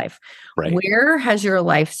 Own Your Life. Right. Where has your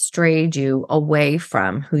life strayed you away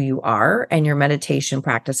from who you are, and your meditation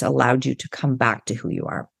practice allowed you to come back to who you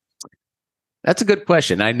are? That's a good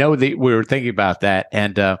question. I know that we were thinking about that.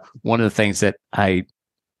 And one of the things that I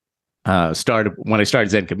started when I started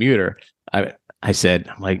Zen Commuter, I said,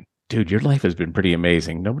 I'm like, dude, your life has been pretty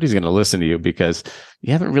amazing. Nobody's going to listen to you because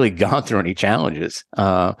you haven't really gone through any challenges.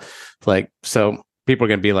 So people are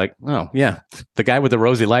going to be like, oh, yeah, the guy with the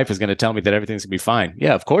rosy life is going to tell me that everything's going to be fine.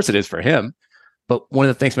 Yeah, of course it is for him. But one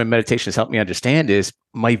of the things my meditation has helped me understand is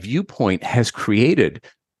my viewpoint has created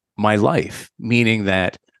my life, meaning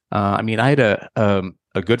that, I had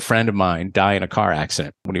a good friend of mine die in a car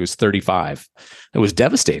accident when he was 35. It was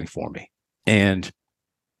devastating for me. And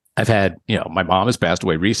I've had, my mom has passed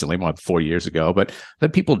away recently, 4 years ago, but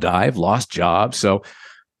then people die, I've lost jobs. So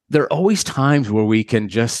there are always times where we can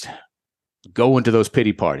just go into those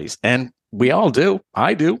pity parties. And we all do.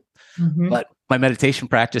 I do. But my meditation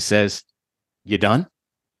practice says, you done?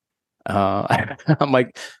 I'm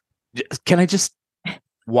like, can I just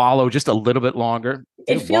wallow just a little bit longer?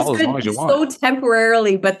 It feels good so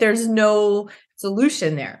temporarily, but there's no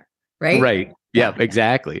solution there, right? Right. Yeah,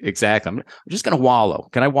 exactly. I'm just going to wallow.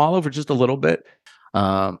 Can I wallow for just a little bit?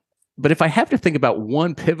 But but if I have to think about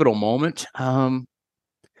one pivotal moment,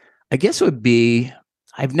 I guess it would be,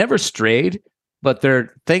 I've never strayed, but there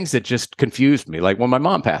are things that just confused me. Like when my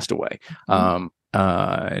mom passed away.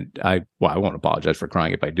 And I won't apologize for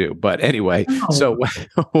crying if I do, but anyway, so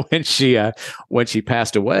when she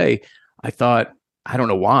passed away, I thought, I don't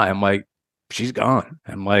know why. I'm like, she's gone.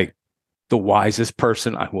 I'm like, the wisest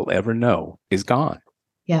person I will ever know is gone.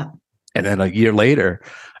 Yeah. And then a year later,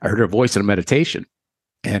 I heard her voice in a meditation.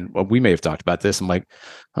 And we may have talked about this. I'm like,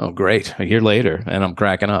 oh, great. A year later, and I'm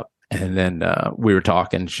cracking up. And then we were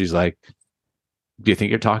talking. She's like, do you think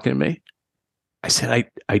you're talking to me? I said,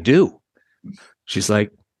 I do. She's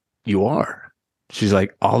like, you are. She's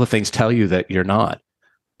like, all the things tell you that you're not.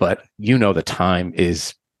 But you know the time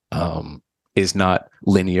is not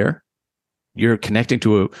linear. You're connecting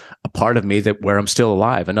to a part of me where I'm still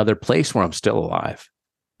alive, another place where I'm still alive.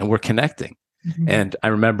 And we're connecting. Mm-hmm. And I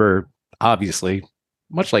remember, obviously,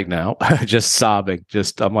 much like now, just sobbing.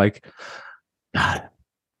 I'm like, God,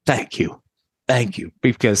 thank you.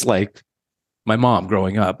 Because like my mom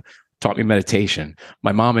growing up taught me meditation.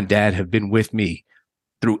 My mom and dad have been with me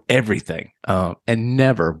through everything. And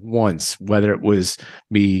never once, whether it was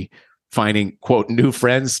me finding, quote, new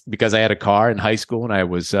friends because I had a car in high school and I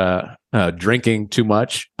was drinking too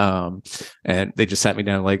much. And they just sat me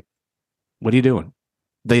down like, what are you doing?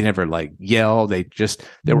 They never like yell. They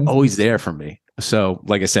were always there for me. So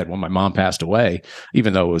like I said, when my mom passed away,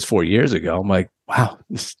 even though it was 4 years ago, I'm like, wow,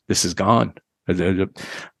 this is gone. A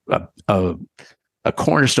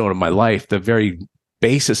cornerstone of my life, the very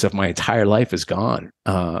basis of my entire life is gone.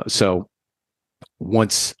 So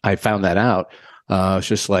once I found that out, it's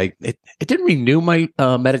just like, it didn't renew my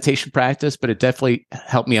meditation practice, but it definitely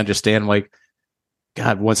helped me understand, like,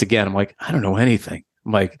 God, once again, I'm like, I don't know anything.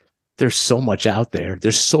 I'm like, there's so much out there.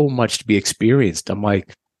 There's so much to be experienced. I'm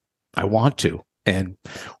like, I want to. And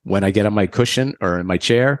when I get on my cushion or in my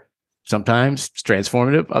chair, sometimes it's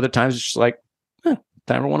transformative. Other times it's just like,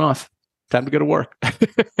 timer went off. Time to go to work. I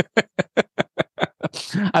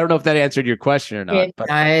don't know if that answered your question or not.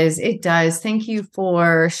 It does. Thank you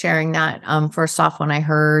for sharing that. First off,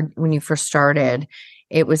 when you first started,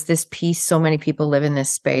 it was this piece. So many people live in this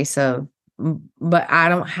space of, but I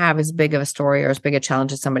don't have as big of a story or as big a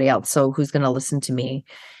challenge as somebody else. So who's going to listen to me?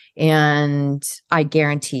 And I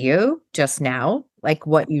guarantee you just now, like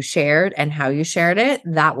what you shared and how you shared it,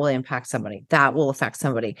 that will impact somebody. That will affect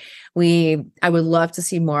somebody. I would love to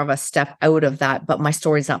see more of us step out of that, but my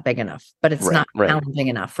story's not big enough, but it's not challenging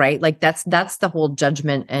enough, right? Like that's the whole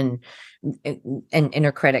judgment and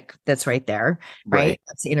inner critic that's right there, right?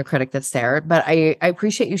 That's the inner critic that's there. But I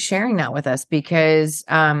appreciate you sharing that with us because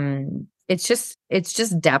it's just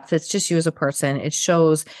depth. It's just you as a person. It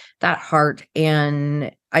shows that heart.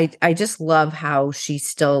 And I just love how she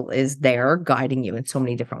still is there guiding you in so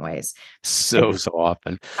many different ways. So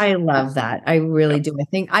often. I love that. I really do.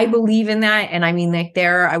 I believe in that. And I mean, like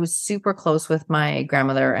I was super close with my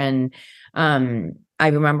grandmother. And I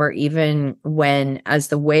remember even as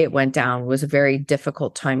the way it went down was a very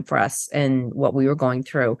difficult time for us and what we were going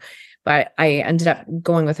through. But I ended up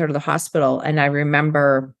going with her to the hospital. And I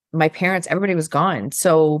remember my parents, everybody was gone.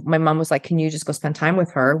 So my mom was like, can you just go spend time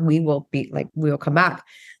with her? We will come back.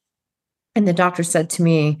 And the doctor said to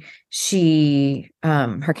me,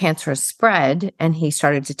 her cancer has spread. And he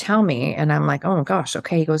started to tell me, and I'm like, oh gosh.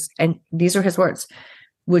 Okay. He goes, and these are his words.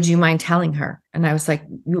 Would you mind telling her? And I was like,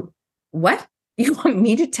 what? You want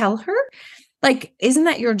me to tell her? Like, isn't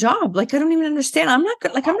that your job? Like, I don't even understand. I'm not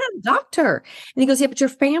good. Like, I'm not a doctor. And he goes, yeah, but your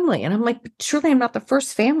family. And I'm like, but surely I'm not the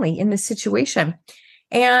first family in this situation.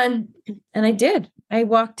 And I did. I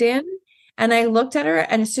walked in and I looked at her,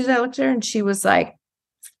 and as soon as I looked at her, and she was like,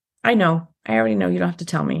 I know. I already know. You don't have to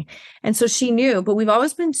tell me. And so she knew, but we've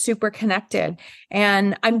always been super connected.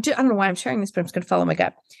 And I don't know why I'm sharing this, but I'm just going to follow my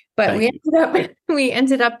gut. But we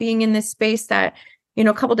ended up being in this space that,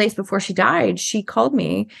 a couple of days before she died, she called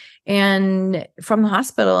me and from the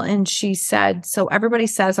hospital, and she said, so everybody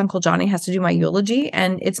says Uncle Johnny has to do my eulogy,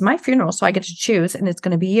 and it's my funeral, so I get to choose, and it's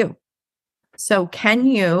going to be you. So can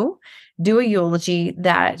you do a eulogy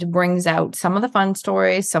that brings out some of the fun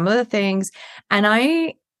stories, some of the things? And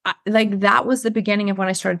I like, that was the beginning of when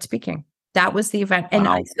I started speaking. That was the event. And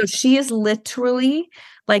wow. So she is literally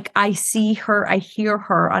like, I see her, I hear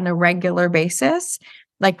her on a regular basis.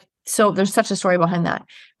 Like, so there's such a story behind that,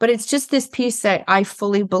 but it's just this piece that I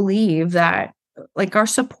fully believe that like our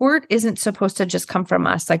support isn't supposed to just come from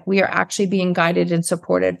us. Like we are actually being guided and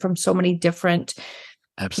supported from so many different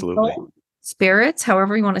absolutely spirits,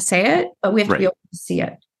 however you want to say it, but we have to be able to see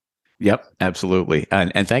it. Yep, absolutely.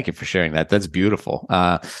 And thank you for sharing that. That's beautiful.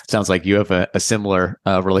 Sounds like you have a similar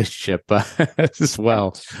relationship as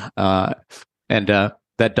well. And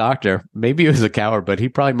that doctor, maybe he was a coward, but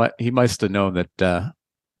he must have known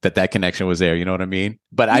that connection was there. You know what I mean?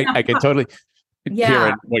 But Yeah. I can totally hear Yeah.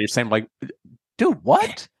 it, what you're saying. Like, dude,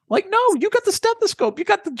 what? Like, no, you got the stethoscope, you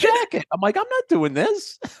got the jacket. I'm like, I'm not doing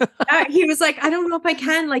this. He was like, I don't know if I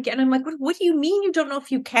can. Like, and I'm like, what do you mean you don't know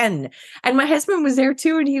if you can? And my husband was there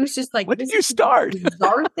too. And he was just like, When did this you is the start? most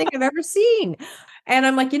bizarre thing I've ever seen. And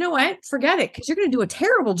I'm like, you know what? Forget it. Cause you're going to do a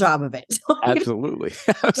terrible job of it. So Absolutely.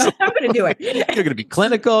 I'm going to do it. You're going to be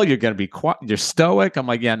clinical. You're going to be you're stoic. I'm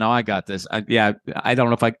like, yeah, no, I got this. I don't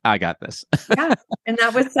know if I got this. Yeah. And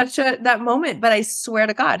that was that moment. But I swear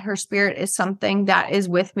to God, her spirit is something that is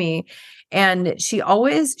with me. And she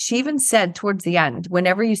even said towards the end,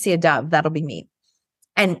 whenever you see a dove, that'll be me.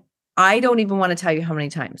 And I don't even want to tell you how many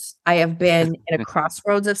times I have been at a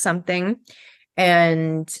crossroads of something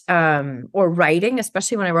and or writing,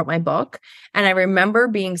 especially when I wrote my book. And I remember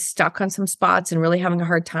being stuck on some spots and really having a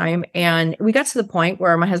hard time. And we got to the point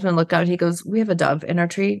where my husband looked out, he goes, we have a dove in our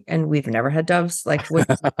tree and we've never had doves. Like, like,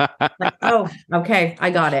 oh, okay, I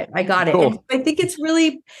got it. Cool. And I think it's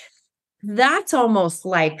really, that's almost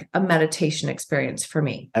like a meditation experience for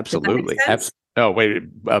me. Absolutely. Oh, wait,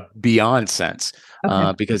 beyond sense.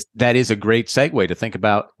 Okay. Because that is a great segue to think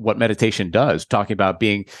about what meditation does, talking about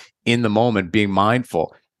being in the moment, being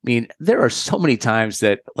mindful. I mean, there are so many times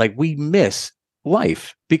that like we miss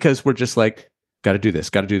life because we're just like, got to do this,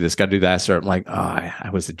 got to do this, got to do that. So I'm like, oh,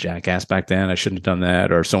 I was a jackass back then. I shouldn't have done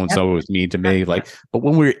that. Or so-and-so was mean to me. Like, but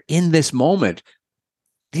when we're in this moment,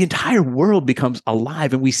 the entire world becomes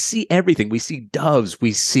alive and we see everything. We see doves,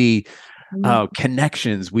 we see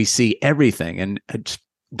connections, we see everything. And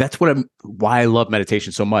that's why I love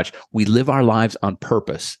meditation so much. We live our lives on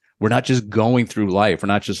purpose. We're not just going through life. We're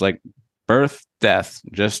not just like birth, death,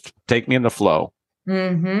 just take me in the flow.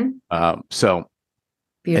 So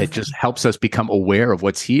beautiful. It just helps us become aware of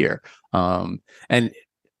what's here. And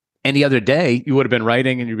any other day you would have been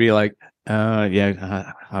writing and you'd be like,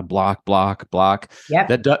 block.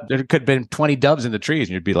 Yep. There could have been 20 doves in the trees,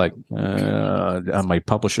 and you'd be like, my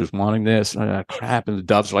publisher's wanting this. Crap. And the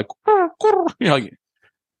doves are like, you know.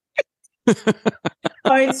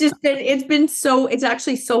 Oh, it's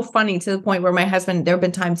actually so funny to the point where my husband, there have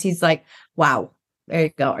been times he's like, wow, there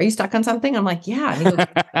you go. Are you stuck on something? I'm like, yeah. And he goes,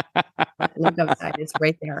 look outside, it's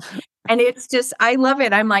right there. And it's just, I love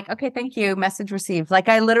it. I'm like, okay, thank you. Message received. Like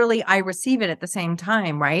I receive it at the same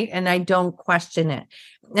time. Right. And I don't question it.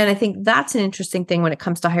 And I think that's an interesting thing when it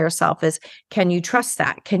comes to higher self is, can you trust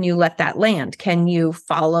that? Can you let that land? Can you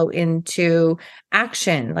follow into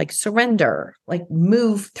action, like surrender, like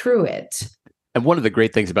move through it? And one of the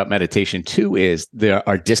great things about meditation too, is there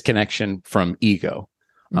are disconnection from ego.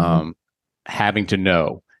 Having to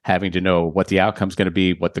know what the outcome's going to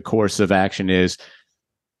be, what the course of action is.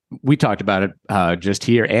 We talked about it just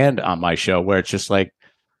here and on my show, where it's just like,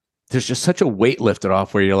 there's just such a weight lifted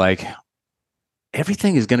off where you're like,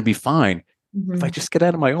 everything is going to be fine. If I just get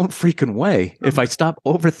out of my own freaking way, if I stop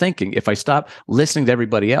overthinking, if I stop listening to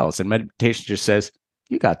everybody else. And meditation just says,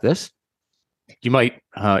 you got this. You might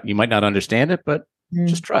not understand it, but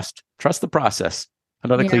just trust the process.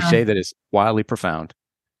 Another cliche that is wildly profound.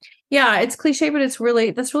 Yeah, it's cliche, but that's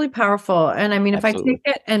really powerful. And I mean, Absolutely. if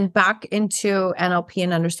I take it and back into NLP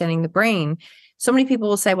and understanding the brain, so many people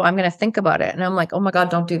will say, well, I'm going to think about it. And I'm like, oh my God,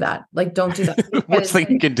 don't do that. Like, don't do that. What's thing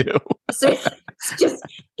you can do? So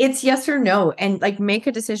it's yes or no. And like make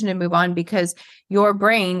a decision and move on, because your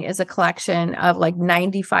brain is a collection of like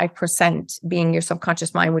 95% being your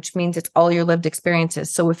subconscious mind, which means it's all your lived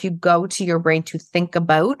experiences. So if you go to your brain to think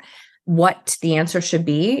about what the answer should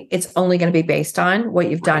be, it's only going to be based on what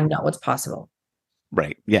you've done, not what's possible.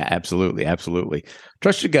 Right. Yeah, absolutely. Absolutely.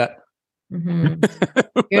 Trust your gut.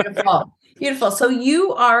 Beautiful. So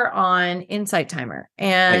you are on Insight Timer,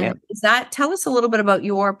 and tell us a little bit about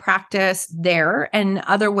your practice there and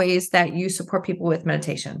other ways that you support people with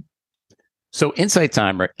meditation. So Insight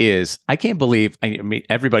Timer is, I can't believe, I mean,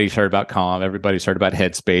 everybody's heard about Calm, everybody's heard about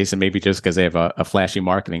Headspace, and maybe just because they have a flashy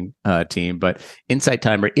marketing team, but Insight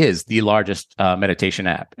Timer is the largest meditation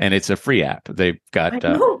app, and it's a free app. They've got...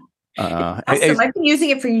 awesome. I've been using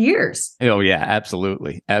it for years. Oh yeah,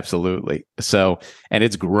 absolutely. So, and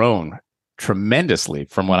it's grown tremendously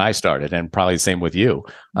from when I started, and probably the same with you,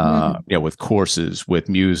 with courses, with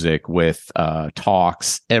music, with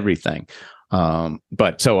talks, everything.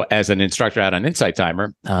 But so as an instructor out on Insight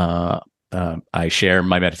Timer, I share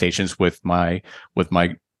my meditations with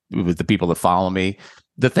the people that follow me.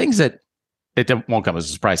 The things that it won't come as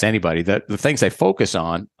a surprise to anybody, that the things I focus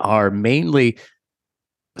on are mainly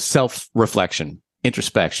self-reflection,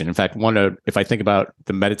 introspection. In fact, if I think about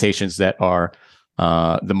the meditations that are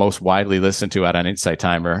the most widely listened to out on Insight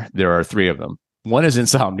Timer, there are three of them. One is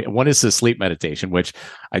insomnia. One is the sleep meditation, which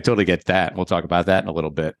I totally get that. We'll talk about that in a little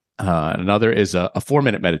bit. Another is a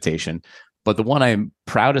 4-minute meditation. But the one I'm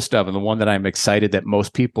proudest of and the one that I'm excited that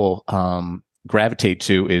most people gravitate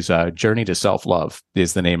to is Journey to Self-Love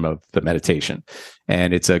is the name of the meditation.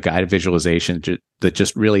 And it's a guided visualization that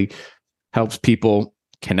just really helps people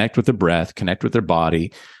connect with the breath, connect with their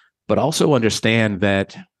body, but also understand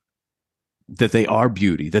that they are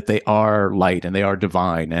beauty, that they are light, and they are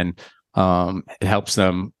divine. And it helps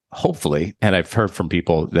them, hopefully. And I've heard from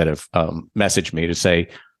people that have messaged me to say,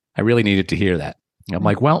 I really needed to hear that. And I'm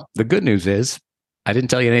like, well, the good news is I didn't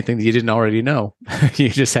tell you anything that you didn't already know. You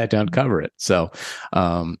just had to uncover it. So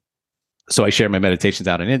I share my meditations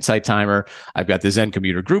out on Insight Timer. I've got the Zen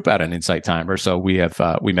Commuter group out on Insight Timer. So we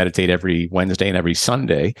meditate every Wednesday and every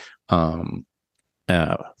Sunday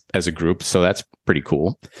as a group. So that's pretty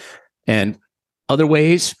cool. And other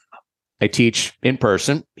ways, I teach in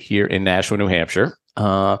person here in Nashua, New Hampshire.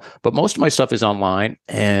 But most of my stuff is online,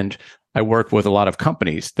 and I work with a lot of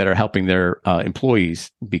companies that are helping their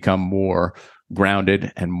employees become more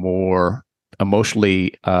grounded and more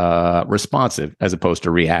emotionally responsive as opposed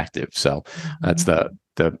to reactive. So that's the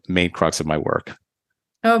main crux of my work.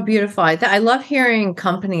 Oh, beautiful. I love hearing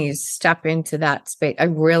companies step into that space. I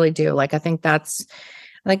really do. I think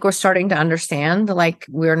we're starting to understand,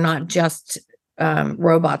 we're not just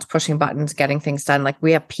robots pushing buttons, getting things done.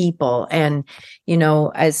 We have people, and,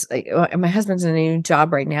 as my husband's in a new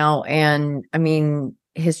job right now. And I mean,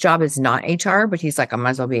 his job is not HR, but he's like, I might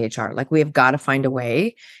as well be HR. We have got to find a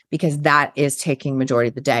way, because that is taking majority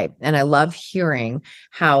of the day. And I love hearing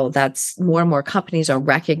how that's more and more companies are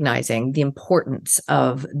recognizing the importance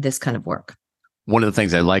of this kind of work. One of the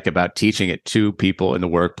things I like about teaching it to people in the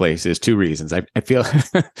workplace is two reasons. I feel,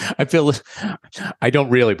 I don't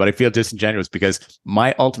really, but I feel disingenuous because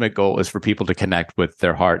my ultimate goal is for people to connect with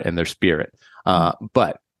their heart and their spirit.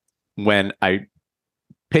 But when I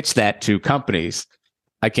pitch that to companies,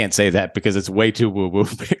 I can't say that because it's way too woo-woo,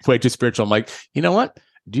 way too spiritual. I'm like, you know what?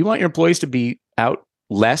 Do you want your employees to be out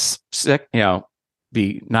less sick?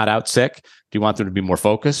 Be not out sick? Do you want them to be more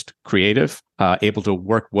focused, creative, able to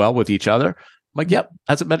work well with each other? I'm like, yep,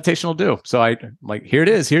 that's what meditation will do. So I'm like, here it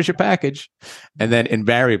is. Here's your package. And then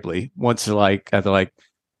invariably, once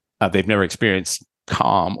they've never experienced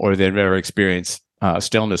calm, or they've never experienced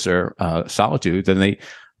stillness or solitude, then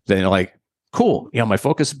they're like, cool. My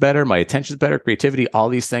focus is better. My attention is better. Creativity, all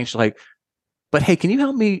these things. Like, but hey, can you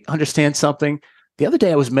help me understand something? The other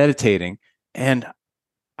day I was meditating and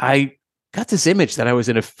I got this image that I was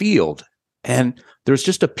in a field and there was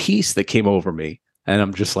just a peace that came over me. And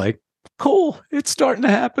I'm just like, cool, it's starting to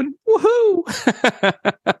happen. Woohoo.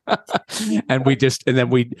 And then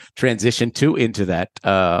we transition into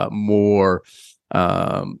that more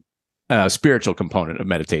spiritual component of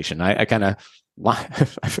meditation. I kind of,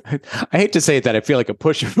 I hate to say it that I feel like a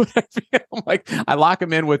pusher, but I feel like I lock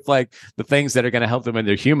them in with the things that are going to help them in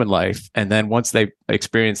their human life. And then once they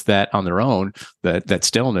experience that on their own, that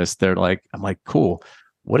stillness, they're like, I'm like, cool.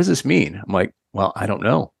 What does this mean? I'm like, well, I don't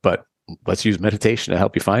know, but let's use meditation to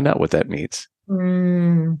help you find out what that means.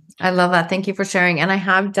 I love that. Thank you for sharing. And I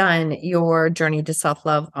have done your Journey to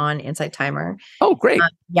Self-Love on Insight Timer. Oh, great.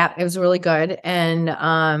 Yeah, it was really good. And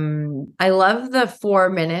I love the 4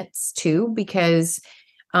 minutes too, because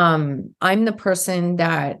I'm the person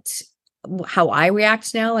that how I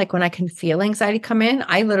react now, when I can feel anxiety come in,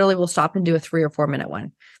 I literally will stop and do a 3 or 4 minute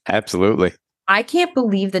one. Absolutely. I can't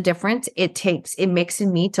believe the difference it makes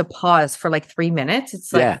in me to pause for 3 minutes.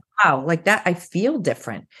 It's wow, that I feel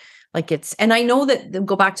different. And I know that,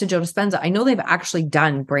 go back to Joe Dispenza, I know they've actually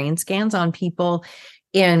done brain scans on people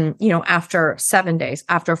in, after 7 days,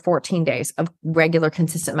 after 14 days of regular,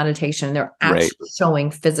 consistent meditation, they're actually showing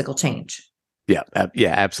physical change. Yeah,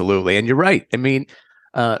 absolutely. And you're right. I mean,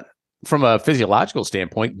 from a physiological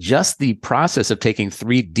standpoint, just the process of taking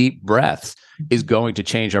 3 deep breaths is going to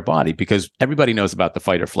change our body, because everybody knows about the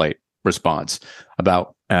fight or flight response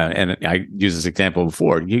and I used this example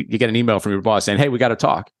before. You get an email from your boss saying, hey, we got to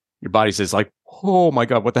talk. Your body says oh my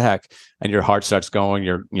God, what the heck? And your heart starts going,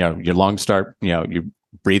 your lungs start, your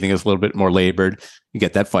breathing is a little bit more labored. You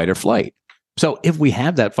get that fight or flight. So if we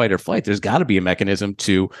have that fight or flight, there's got to be a mechanism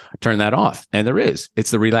to turn that off. And there is.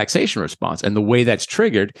 It's the relaxation response. And the way that's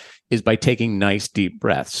triggered is by taking nice deep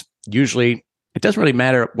breaths. Usually, it doesn't really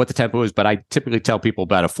matter what the tempo is, but I typically tell people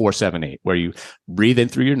about a 4-7-8, where you breathe in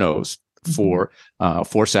through your nose for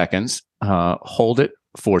 4 seconds, hold it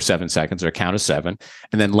for 7 seconds or a count of 7,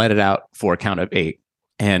 and then let it out for a count of 8.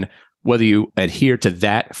 And whether you adhere to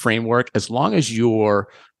that framework, as long as your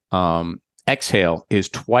exhale is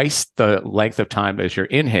twice the length of time as your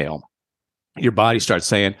inhale, your body starts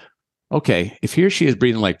saying, okay, if he or she is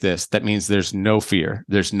breathing like this, that means there's no fear.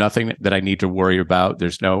 There's nothing that I need to worry about.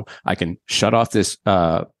 I can shut off this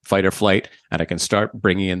fight or flight, and I can start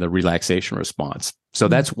bringing in the relaxation response. So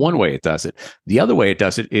that's one way it does it. The other way it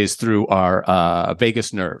does it is through our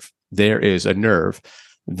vagus nerve. There is a nerve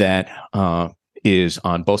that is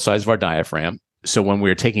on both sides of our diaphragm. So when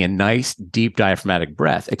we're taking a nice, deep diaphragmatic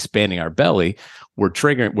breath, expanding our belly, we're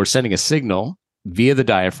sending a signal via the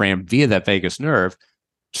diaphragm, via that vagus nerve.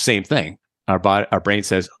 Same thing. Our brain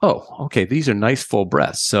says, oh, okay, these are nice full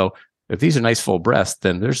breaths. So if these are nice full breaths,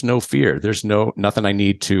 then there's no fear. There's nothing I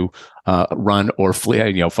need to run or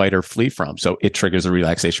flee, fight or flee from. So it triggers a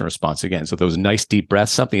relaxation response again. So those nice deep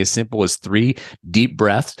breaths, something as simple as 3 deep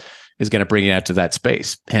breaths is going to bring you out to that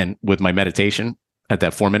space. And with my meditation, at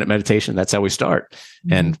that 4-minute meditation, that's how we start.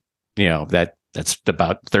 And that's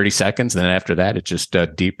about 30 seconds. And then after that, it's just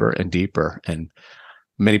deeper and deeper. And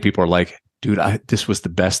many people are like, dude, this was the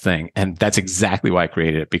best thing. And that's exactly why I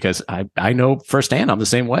created it, because I know firsthand I'm the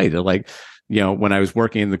same way. They're like, when I was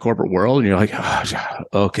working in the corporate world, and you're like, oh,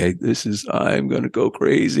 okay, I'm going to go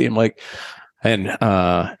crazy. I'm like, and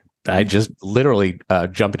I just literally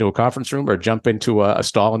jump into a conference room or jump into a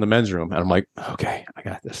stall in the men's room. And I'm like, okay, I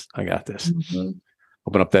got this. Mm-hmm.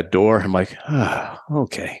 Open up that door. I'm like,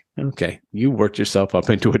 okay. You worked yourself up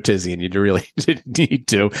into a tizzy, and you really didn't need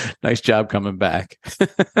to. Nice job coming back.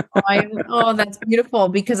 That's beautiful,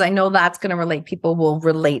 because I know that's going to relate. People will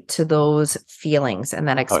relate to those feelings and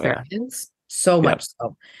that experience so much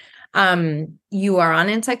so. You are on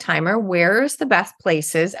Insight Timer. Where's the best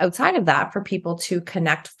places outside of that for people to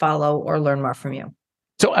connect, follow, or learn more from you?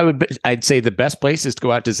 So I'd say the best place is to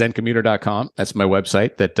go out to zencommuter.com. That's my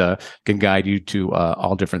website that can guide you to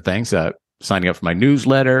all different things. Signing up for my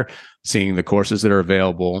newsletter, seeing the courses that are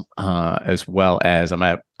available, as well as I'm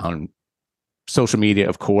on social media,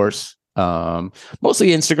 of course, mostly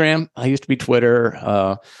Instagram. I used to be Twitter.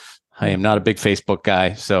 I am not a big Facebook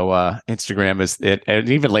guy, so Instagram is it. And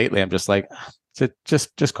even lately, I'm just like,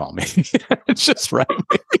 just call me. Just write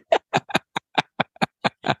me.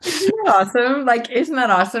 Isn't that awesome? Isn't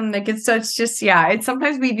that awesome? It's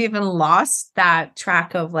sometimes we've even lost that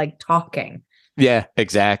track of talking. Yeah,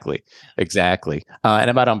 exactly. And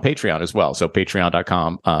I'm out on Patreon as well. So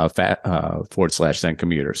patreon.com /Zen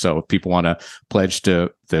Commuter. So if people want to pledge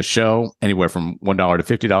to the show anywhere from $1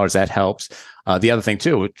 to $50, that helps. The other thing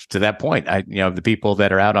too, to that point, the people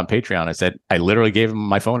that are out on Patreon, I literally gave them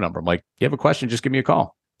my phone number. I'm like, you have a question, just give me a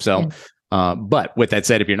call. So, but with that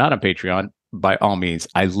said, if you're not on Patreon, by all means,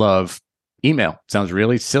 I love email. Sounds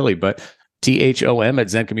really silly, but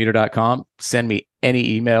thom@zencommuter.com. Send me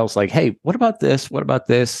any emails like, hey, what about this? What about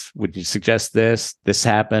this? Would you suggest this? This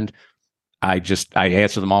happened. I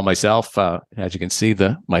answer them all myself. As you can see,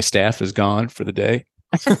 my staff is gone for the day.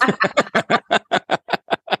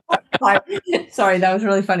 Sorry, that was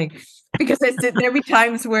really funny. Because there'll be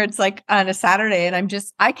times where it's on a Saturday and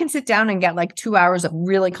I can sit down and get 2 hours of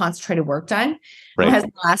really concentrated work done. Right. It has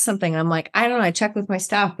to last something. I'm like, I don't know. I checked with my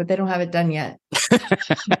staff, but they don't have it done yet.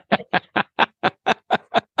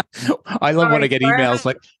 I love when I get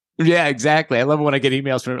emails yeah, exactly. I love when I get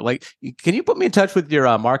emails from can you put me in touch with your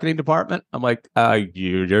marketing department? I'm like,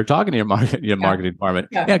 you're talking to your marketing department.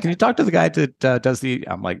 Yeah. Can you talk to the guy that does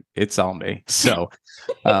I'm like, it's all me. So,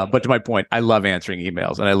 but to my point, I love answering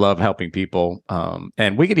emails and I love helping people.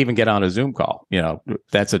 And we could even get on a Zoom call.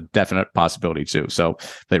 That's a definite possibility too. So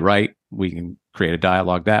they write, we can create a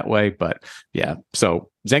dialogue that way. But yeah,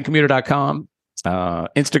 so zencommuter.com,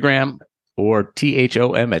 Instagram, or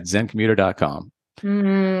thom@zencommuter.com.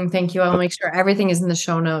 Thank you. I'll make sure everything is in the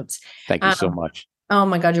show notes. Thank you so much. Oh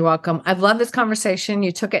my God, you're welcome. I've loved this conversation.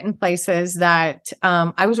 You took it in places that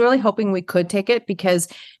I was really hoping we could take it, because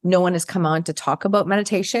no one has come on to talk about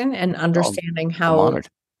meditation and understanding how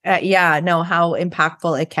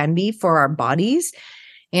impactful it can be for our bodies.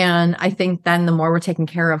 And I think then the more we're taking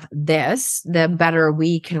care of this, the better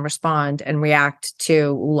we can respond and react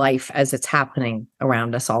to life as it's happening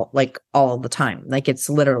around us all the time. It's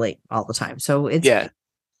literally all the time. So it's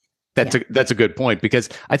that's a good point, because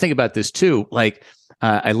I think about this too. I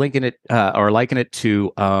liken it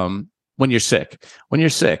to when you're sick. When you're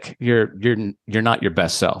sick, you're not your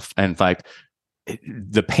best self. And in fact,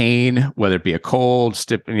 the pain, whether it be a cold,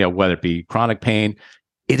 whether it be chronic pain,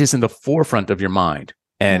 it is in the forefront of your mind.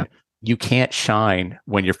 And you can't shine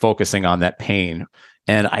when you're focusing on that pain.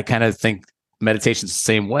 And I kind of think meditation's the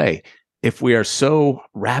same way. If we are so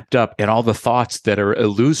wrapped up in all the thoughts that are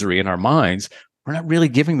illusory in our minds, we're not really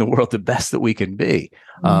giving the world the best that we can be,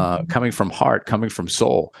 coming from heart, coming from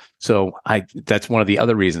soul. So that's one of the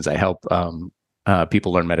other reasons I help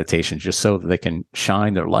people learn meditation, just so that they can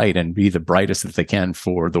shine their light and be the brightest that they can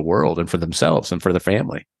for the world and for themselves and for their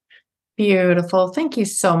family. Beautiful. Thank you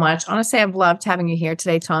so much. Honestly, I've loved having you here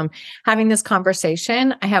today, Thom. Having this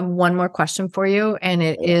conversation, I have one more question for you, and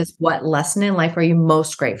it is, what lesson in life are you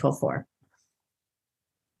most grateful for?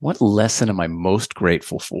 What lesson am I most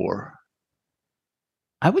grateful for?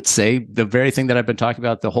 I would say the very thing that I've been talking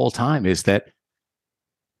about the whole time is that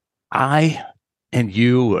I and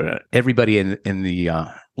you, everybody in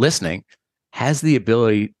the listening, has the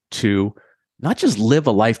ability to not just live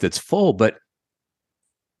a life that's full, but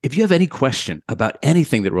if you have any question about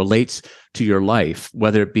anything that relates to your life,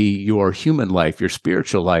 whether it be your human life, your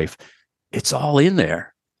spiritual life, it's all in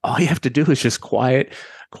there. All you have to do is just quiet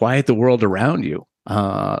the world around you.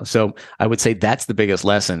 So I would say that's the biggest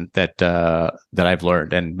lesson that I've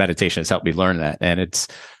learned, and meditation has helped me learn that. And it's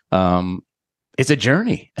a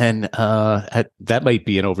journey, and that might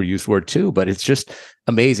be an overused word too, but it's just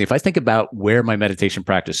amazing. If I think about where my meditation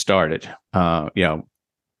practice started,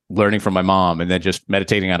 learning from my mom, and then just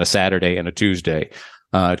meditating on a Saturday and a Tuesday,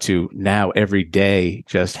 to now every day,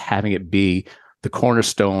 just having it be the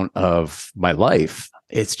cornerstone of my life.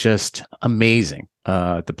 It's just amazing.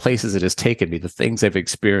 The places it has taken me, the things I've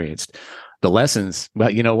experienced, the lessons. Well,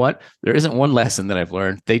 you know what? There isn't one lesson that I've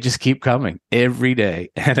learned. They just keep coming every day,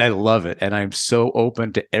 and I love it. And I'm so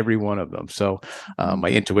open to every one of them. So my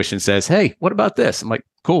intuition says, hey, what about this? I'm like,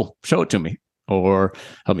 cool, show it to me, or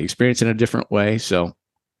help me experience it in a different way. So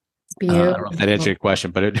I don't know if that answered your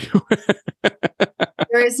question, but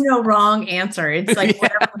there is no wrong answer. It's like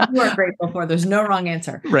whatever you are grateful for. There's no wrong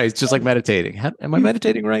answer. Right. It's just like meditating. Am I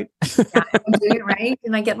meditating right? Yeah, I'm doing it right.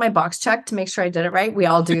 And I get my box checked to make sure I did it right. We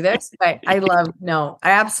all do this, but I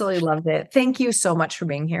absolutely loved it. Thank you so much for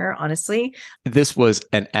being here. Honestly, this was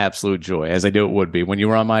an absolute joy, as I knew it would be. When you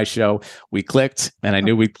were on my show, we clicked, and I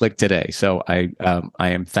knew we'd click today. So I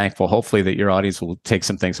am thankful, hopefully, that your audience will take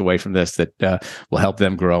some things away from this that will help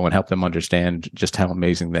them grow and help them understand just how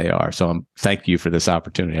amazing they are. So thank you for this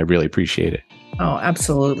opportunity. I really appreciate it. Oh,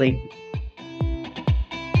 absolutely.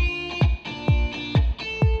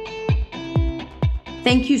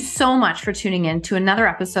 Thank you so much for tuning in to another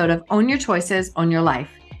episode of Own Your Choices, Own Your Life.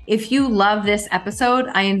 If you love this episode,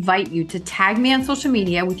 I invite you to tag me on social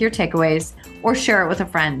media with your takeaways or share it with a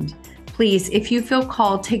friend. Please, if you feel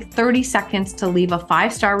called, take 30 seconds to leave a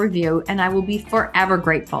 5-star review, and I will be forever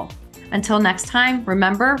grateful. Until next time,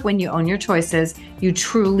 remember, when you own your choices, you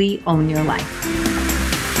truly own your life.